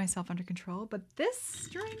keep myself under control. But this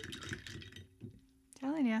drink,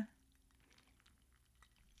 telling you.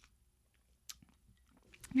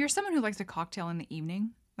 If you're someone who likes a cocktail in the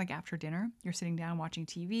evening, like after dinner, you're sitting down watching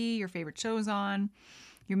TV, your favorite show's on,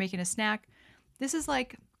 you're making a snack, this is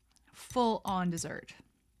like full on dessert.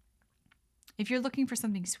 If you're looking for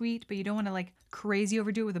something sweet, but you don't want to like crazy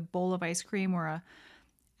overdo it with a bowl of ice cream or a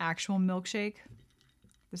actual milkshake,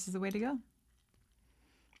 this is the way to go.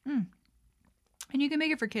 And you can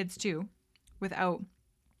make it for kids too, without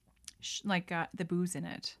the booze in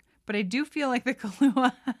it. But I do feel like the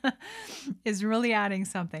Kahlua is really adding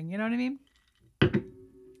something. You know what I mean?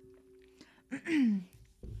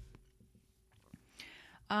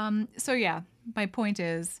 So yeah, my point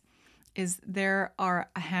is there are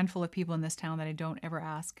a handful of people in this town that I don't ever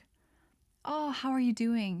ask, oh, how are you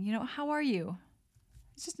doing? How are you?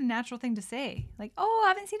 It's just a natural thing to say. Like, oh, I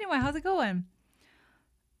haven't seen you in a while. How's it going?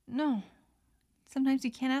 No. Sometimes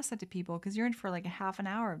you can't ask that to people because you're in for like a half an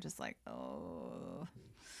hour of just like, oh.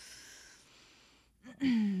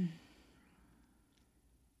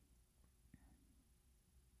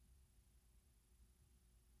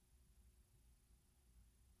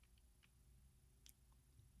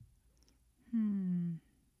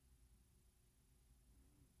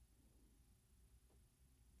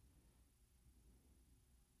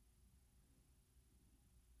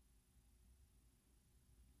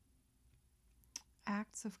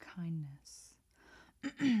 Acts of kindness.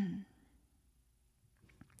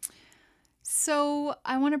 So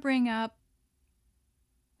I want to bring up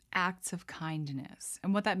acts of kindness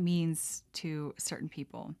and what that means to certain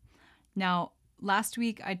people. Now, last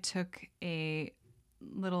week I took a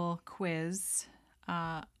little quiz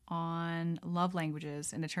on love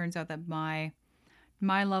languages, and it turns out that my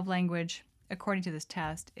love language, according to this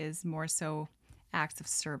test, is more so acts of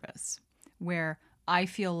service, where I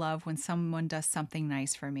feel love when someone does something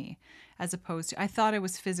nice for me, as opposed to, I thought it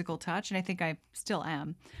was physical touch, and I think I still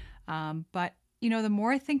am. But, the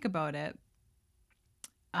more I think about it,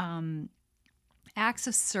 acts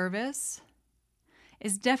of service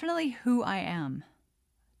is definitely who I am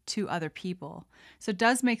to other people. So it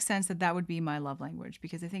does make sense that that would be my love language,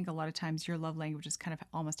 because I think a lot of times your love language is kind of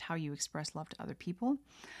almost how you express love to other people.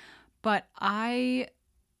 But I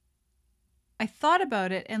thought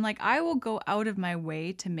about it, and I will go out of my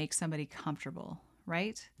way to make somebody comfortable,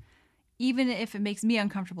 right? Even if it makes me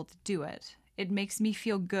uncomfortable to do it, it makes me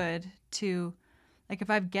feel good to, if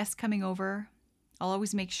I have guests coming over, I'll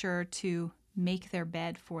always make sure to make their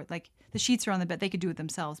bed for, the sheets are on the bed, they could do it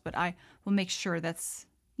themselves, but I will make sure that's,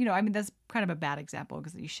 that's kind of a bad example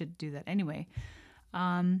because you should do that anyway.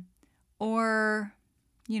 Or,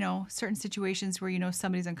 certain situations where,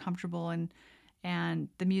 somebody's uncomfortable and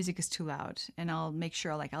the music is too loud, and I'll make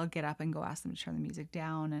sure I'll get up and go ask them to turn the music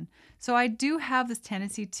down. And so I do have this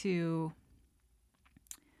tendency to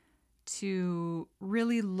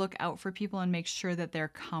really look out for people and make sure that they're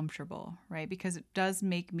comfortable, right? Because it does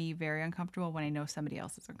make me very uncomfortable when I know somebody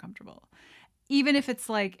else is uncomfortable. Even if it's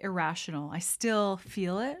irrational, I still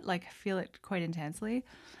feel it, feel it quite intensely.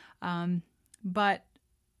 But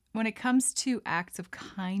when it comes to acts of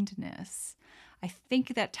kindness, I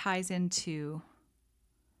think that ties into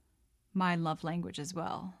my love language as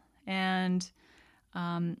well. And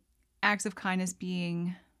acts of kindness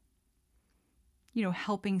being,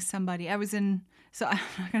 helping somebody. So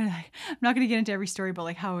I'm not gonna get into every story about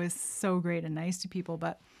like how I was so great and nice to people,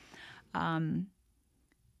 but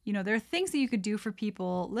there are things that you could do for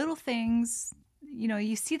people, little things.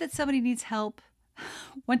 You see that somebody needs help.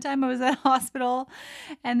 One time I was at a hospital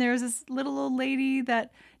and there was this little old lady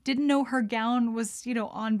that didn't know her gown was,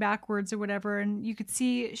 on backwards or whatever. And you could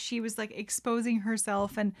see she was like exposing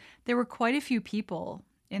herself, and there were quite a few people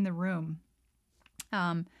in the room.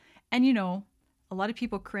 And a lot of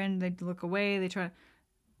people cringe, they look away, they try to,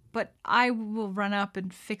 but I will run up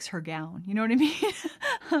and fix her gown. You know what I mean?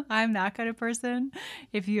 I'm that kind of person.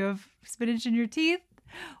 If you have spinach in your teeth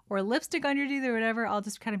or lipstick on your teeth or whatever, I'll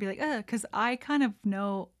just kind of be like, because I kind of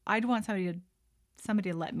know, I'd want somebody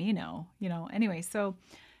to let me know, Anyway, so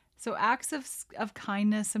acts of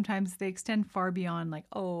kindness, sometimes they extend far beyond like,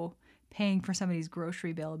 paying for somebody's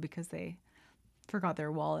grocery bill because they forgot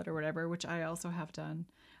their wallet or whatever, which I also have done.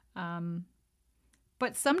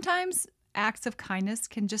 But sometimes acts of kindness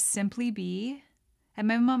can just simply be, and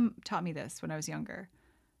my mom taught me this when I was younger,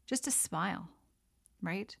 just a smile,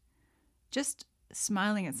 right? Just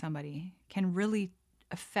smiling at somebody can really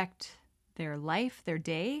affect their life, their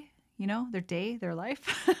day, their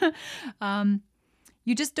life.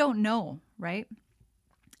 You just don't know, right?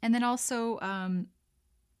 And then also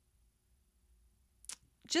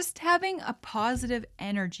just having a positive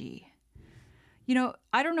energy.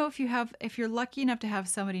 I don't know if you're lucky enough to have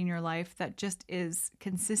somebody in your life that just is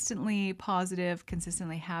consistently positive,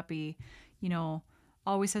 consistently happy,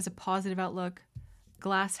 always has a positive outlook,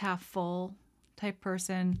 glass half full type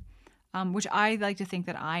person, which I like to think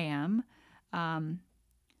that I am. And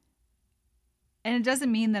it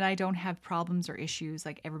doesn't mean that I don't have problems or issues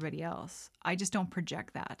like everybody else. I just don't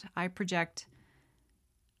project that. I project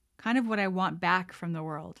kind of what I want back from the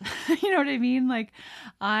world. You know what I mean? Like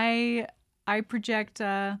I project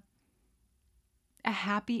a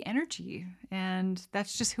happy energy, and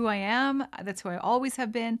that's just who I am. That's who I always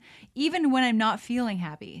have been, even when I'm not feeling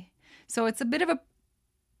happy. So it's a bit of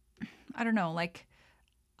I don't know, like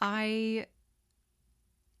I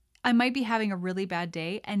might be having a really bad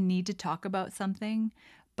day and need to talk about something,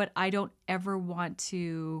 but I don't ever want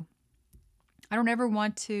to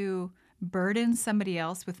burden somebody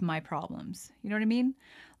else with my problems. You know what I mean?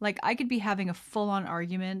 Like I could be having a full-on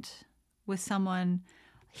argument with someone,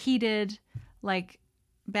 heated, like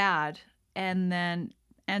bad, and then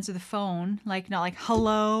answer the phone, like not like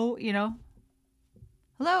hello,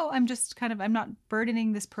 hello. I'm not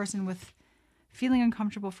burdening this person with feeling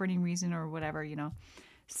uncomfortable for any reason or whatever,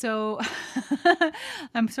 So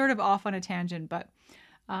I'm sort of off on a tangent, but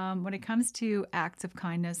when it comes to acts of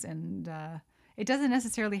kindness, and it doesn't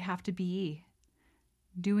necessarily have to be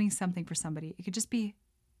doing something for somebody. It could just be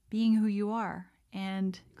being who you are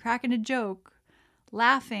and cracking a joke,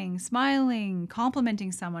 laughing, smiling,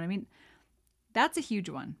 complimenting someone. I mean, that's a huge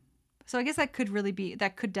one. So I guess that could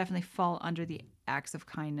definitely fall under the acts of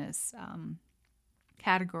kindness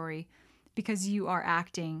category, because you are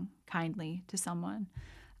acting kindly to someone.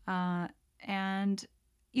 And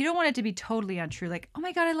you don't want it to be totally untrue, like, oh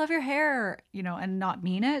my God, I love your hair, and not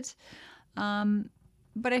mean it.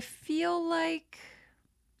 But I feel like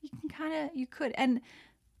you could. And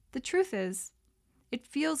the truth is, it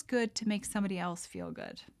feels good to make somebody else feel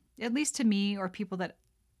good. At least to me, or people that,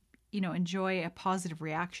 enjoy a positive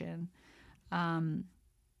reaction.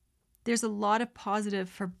 There's a lot of positive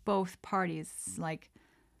for both parties. Like,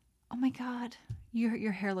 oh my God,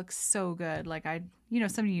 your hair looks so good. Like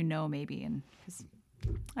somebody maybe, and because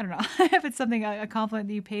I don't know if it's something, a compliment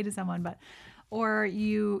that you pay to someone, or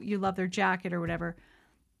you love their jacket or whatever.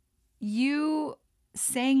 You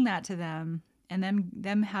saying that to them, and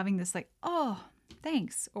them having this like, oh,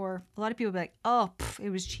 thanks. Or a lot of people be like, oh, it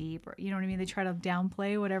was cheap, or you know what I mean? They try to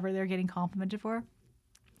downplay whatever they're getting complimented for.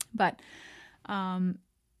 But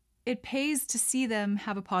it pays to see them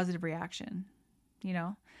have a positive reaction,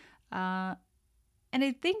 and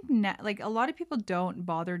I think like a lot of people don't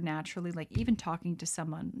bother naturally, like even talking to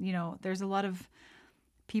someone. There's a lot of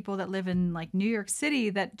people that live in like New York City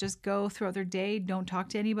that just go throughout their day, don't talk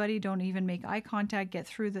to anybody, don't even make eye contact, go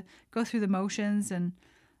through the motions, and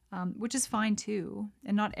which is fine too.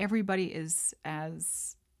 And not everybody is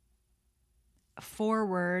as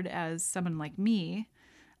forward as someone like me.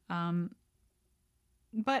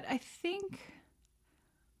 But I think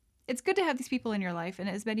it's good to have these people in your life, and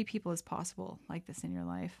as many people as possible like this in your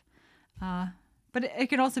life. But it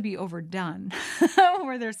can also be overdone,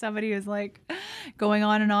 where there's somebody who's like going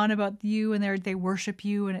on and on about you, and they worship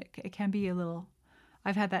you, and it can be a little.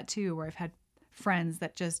 I've had that too, where I've had friends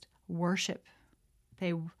that just worship.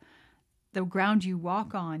 The ground you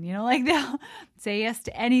walk on, like they'll say yes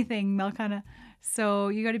to anything. They'll kind of, so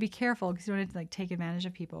you got to be careful because you don't have to like take advantage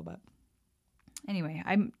of people. But anyway,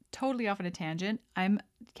 I'm totally off on a tangent.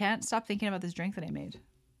 Can't stop thinking about this drink that I made.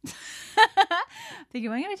 Thinking,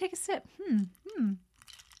 well, I'm going to take a sip.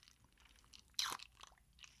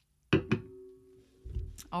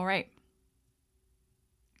 All right.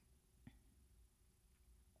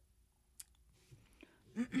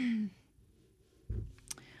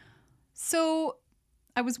 So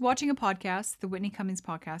I was watching a podcast, the Whitney Cummings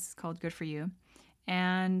podcast. It's called Good For You.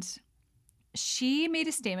 And she made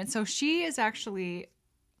a statement. So she is actually,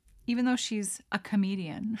 even though she's a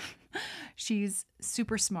comedian, she's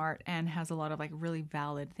super smart and has a lot of like really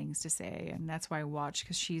valid things to say. And that's why I watch,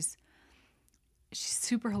 because she's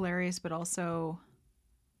super hilarious, but also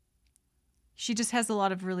she just has a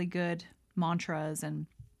lot of really good mantras and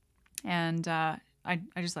I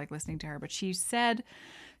just like listening to her. But she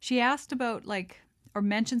asked about or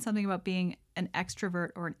mentioned something about being an extrovert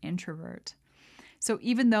or an introvert. So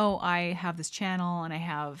even though I have this channel and I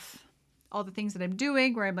have all the things that I'm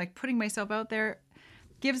doing where I'm like putting myself out there,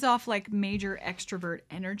 gives off like major extrovert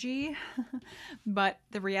energy. But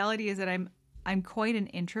the reality is that I'm quite an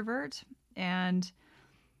introvert, but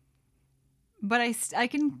I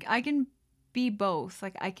can be both.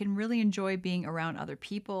 Like I can really enjoy being around other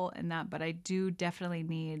people and that, but I do definitely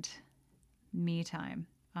need me time.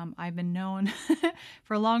 I've been known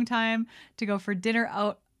for a long time to go for dinner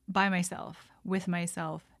out by myself, with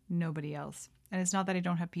myself, nobody else. And it's not that I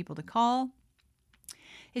don't have people to call.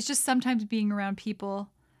 It's just sometimes being around people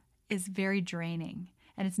is very draining,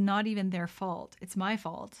 and it's not even their fault. It's my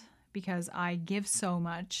fault because I give so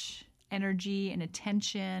much energy and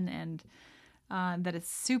attention and that it's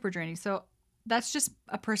super draining. So that's just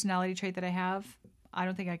a personality trait that I have. I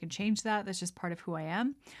don't think I can change that. That's just part of who I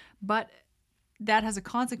am. But that has a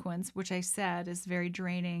consequence, which I said is very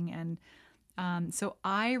draining. And so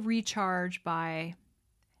I recharge by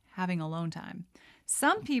having alone time.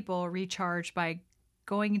 Some people recharge by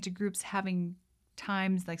going into groups, having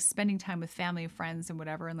times, like spending time with family and friends and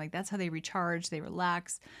whatever. And like, that's how they recharge, they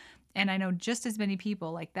relax. And I know just as many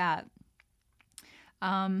people like that.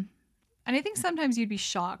 And I think sometimes you'd be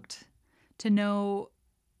shocked to know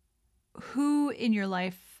who in your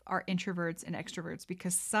life are introverts and extroverts,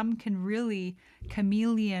 because some can really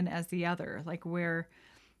chameleon as the other, like where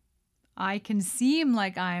I can seem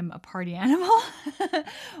like I'm a party animal,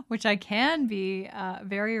 which I can be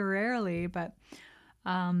very rarely, but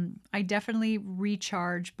I definitely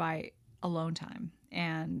recharge by alone time.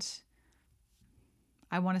 And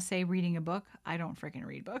I want to say reading a book. I don't freaking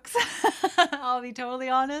read books. I'll be totally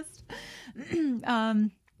honest.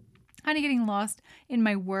 Kind of getting lost in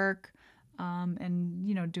my work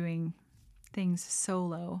and, doing things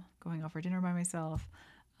solo, going out for dinner by myself,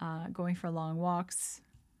 going for long walks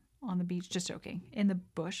on the beach, just joking, in the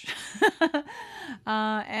bush.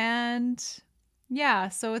 And yeah,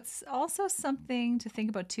 so it's also something to think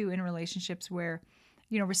about too in relationships where,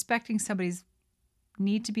 respecting somebody's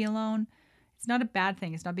need to be alone. It's not a bad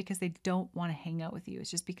thing. It's not because they don't want to hang out with you.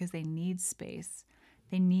 It's just because they need space.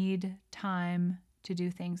 They need time to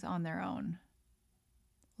do things on their own,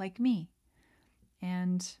 like me.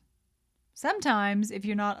 And sometimes if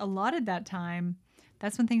you're not allotted that time,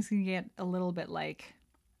 that's when things can get a little bit like,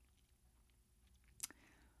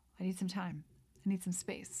 I need some time. I need some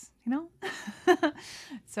space,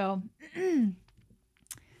 So,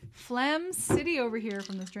 Phlegm City over here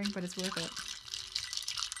from this drink, but it's worth it.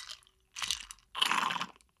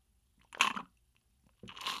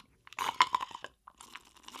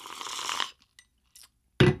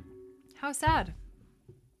 How sad.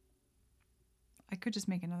 I could just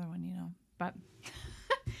make another one, but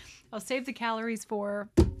I'll save the calories for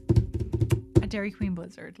a Dairy Queen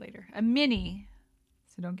Blizzard later. A mini.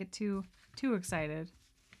 So don't get too excited.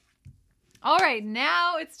 All right,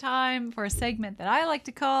 now it's time for a segment that I like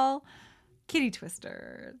to call Kitty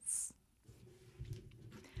Twisters.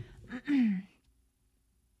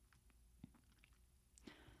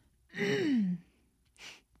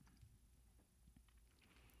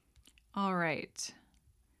 All right.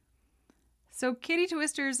 So Kitty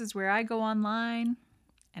Twisters is where I go online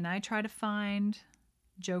and I try to find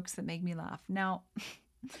jokes that make me laugh. Now,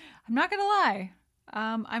 I'm not going to lie.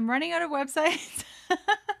 I'm running out of websites,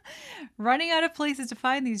 running out of places to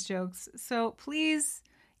find these jokes. So please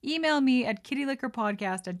email me at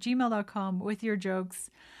kittyliquorpodcast@gmail.com with your jokes.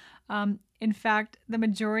 In fact, the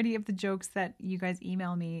majority of the jokes that you guys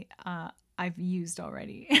email me, I've used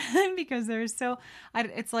already because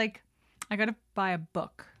it's like I got to buy a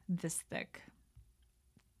book this thick.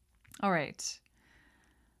 All right.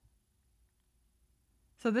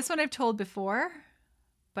 So this one I've told before,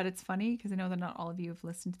 but it's funny because I know that not all of you have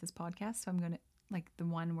listened to this podcast. So I'm going to, like the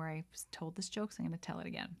one where I told this joke, so I'm going to tell it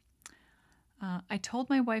again. I told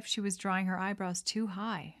my wife she was drawing her eyebrows too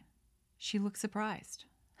high. She looked surprised.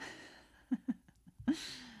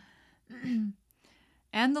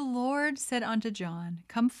 And the Lord said unto John,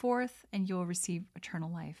 come forth and you will receive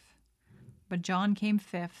eternal life. But John came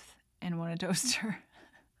fifth and won a toaster.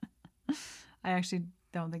 I actually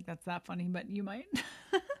don't think that's that funny, but you might.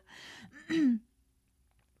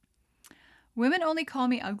 Women only call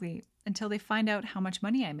me ugly until they find out how much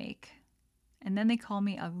money I make. And then they call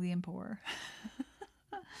me ugly and poor.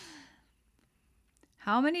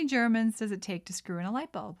 How many Germans does it take to screw in a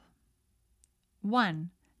light bulb? 1.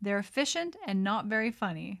 They're efficient and not very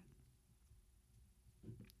funny.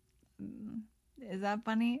 Is that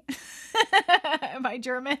funny? Am I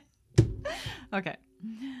German? Okay.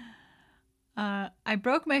 I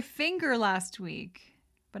broke my finger last week,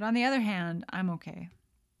 but on the other hand, I'm okay.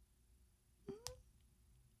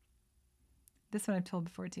 This one I've told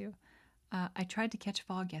before too. I tried to catch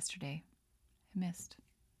fog yesterday. I missed.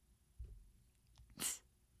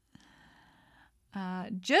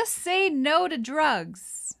 Just say no to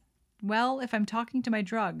drugs. Well, if I'm talking to my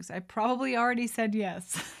drugs, I probably already said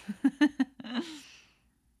yes.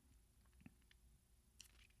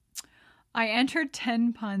 I entered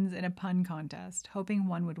 10 puns in a pun contest, hoping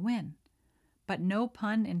one would win, but no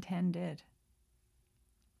pun intended.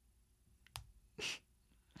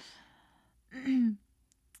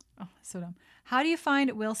 Oh, so dumb. How do you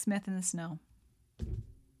find Will Smith in the snow?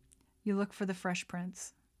 You look for the Fresh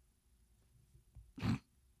Prince. And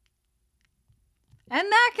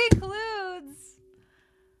that concludes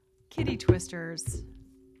Kitty Twisters.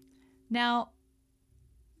 Now,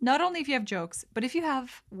 not only if you have jokes, but if you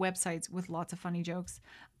have websites with lots of funny jokes,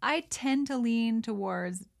 I tend to lean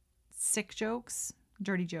towards sick jokes,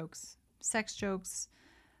 dirty jokes, sex jokes.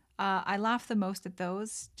 I laugh the most at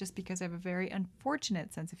those just because I have a very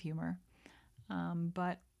unfortunate sense of humor.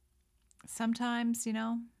 But sometimes, you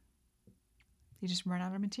know, you just run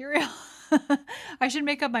out of material. I should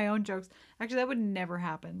make up my own jokes. Actually, that would never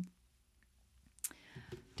happen.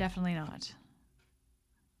 Definitely not.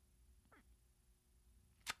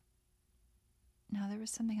 No, there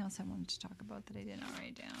was something else I wanted to talk about that I did not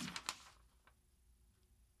write down.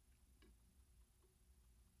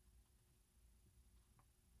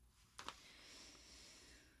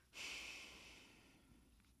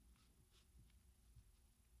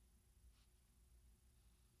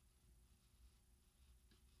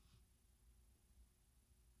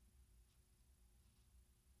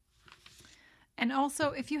 And also,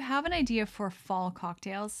 if you have an idea for fall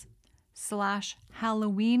cocktails /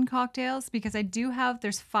 Halloween cocktails, because I do have,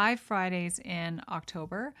 there's 5 Fridays in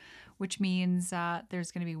October, which means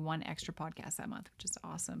there's going to be one extra podcast that month, which is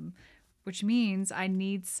awesome. Which means I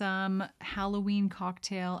need some Halloween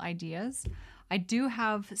cocktail ideas. I do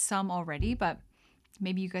have some already, but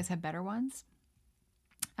maybe you guys have better ones.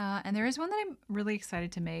 And there is one that I'm really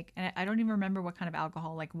excited to make. And I don't even remember what kind of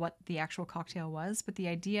alcohol, like what the actual cocktail was. But the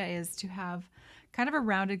idea is to have kind of a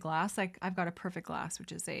rounded glass. Like I've got a perfect glass,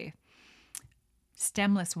 which is a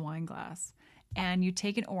stemless wine glass. And you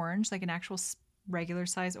take an orange, like an actual regular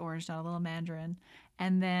size orange, not a little mandarin.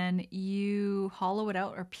 And then you hollow it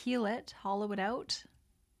out or hollow it out.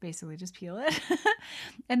 Basically just peel it.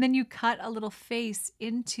 And then you cut a little face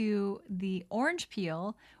into the orange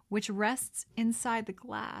peel, which rests inside the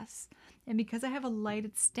glass. And because I have a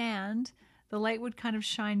lighted stand, the light would kind of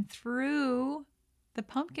shine through the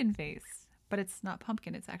pumpkin face. But it's not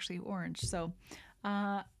pumpkin, it's actually orange. So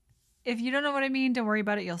if you don't know what I mean, don't worry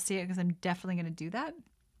about it. You'll see it because I'm definitely going to do that.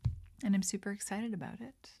 And I'm super excited about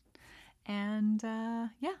it. And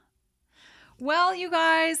yeah. Well, you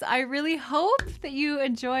guys, I really hope that you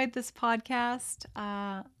enjoyed this podcast.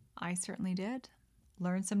 I certainly did.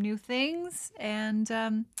 Learn some new things, and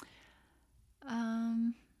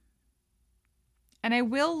I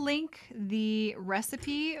will link the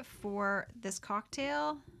recipe for this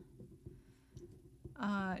cocktail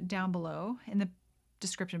down below in the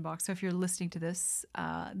description box. So if you're listening to this,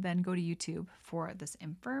 then go to YouTube for this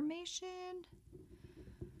information.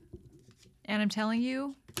 And I'm telling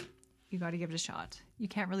you, you got to give it a shot. You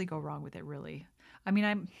can't really go wrong with it, really. I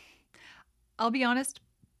mean, I'll be honest,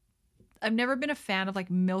 I've never been a fan of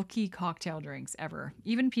like milky cocktail drinks ever.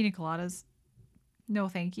 Even pina coladas. No,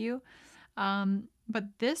 thank you. But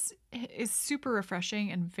this is super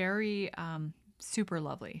refreshing and very super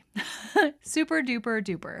lovely. Super duper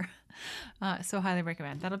duper. So highly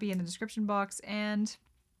recommend. That'll be in the description box. And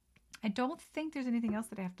I don't think there's anything else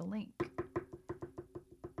that I have to link.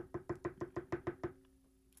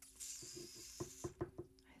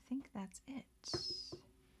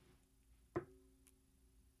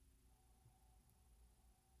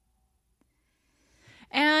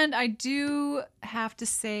 And I do have to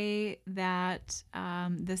say that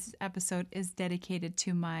this episode is dedicated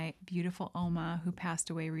to my beautiful Oma who passed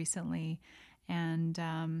away recently. And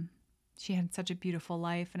she had such a beautiful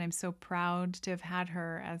life. And I'm so proud to have had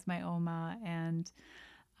her as my Oma. And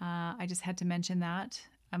I just had to mention that.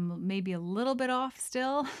 I'm maybe a little bit off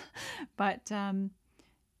still, but,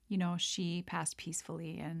 you know, she passed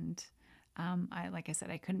peacefully. And like I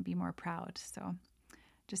said, I couldn't be more proud. So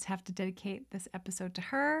just have to dedicate this episode to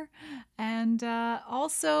her. And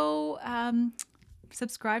also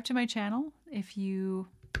subscribe to my channel if you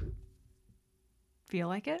feel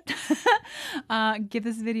like it. Give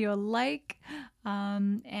this video a like.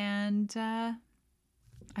 And I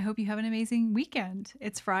hope you have an amazing weekend.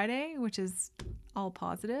 It's Friday, which is all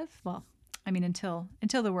positive. Well, I mean, until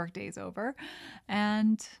the workday is over.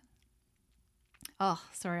 And, oh,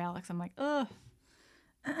 sorry, Alex. I'm like, ugh.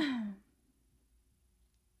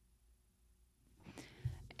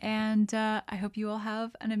 And I hope you all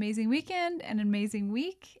have an amazing weekend and an amazing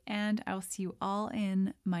week. And I will see you all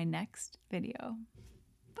in my next video.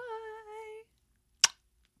 Bye.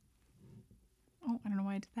 Oh, I don't know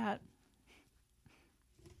why I did that.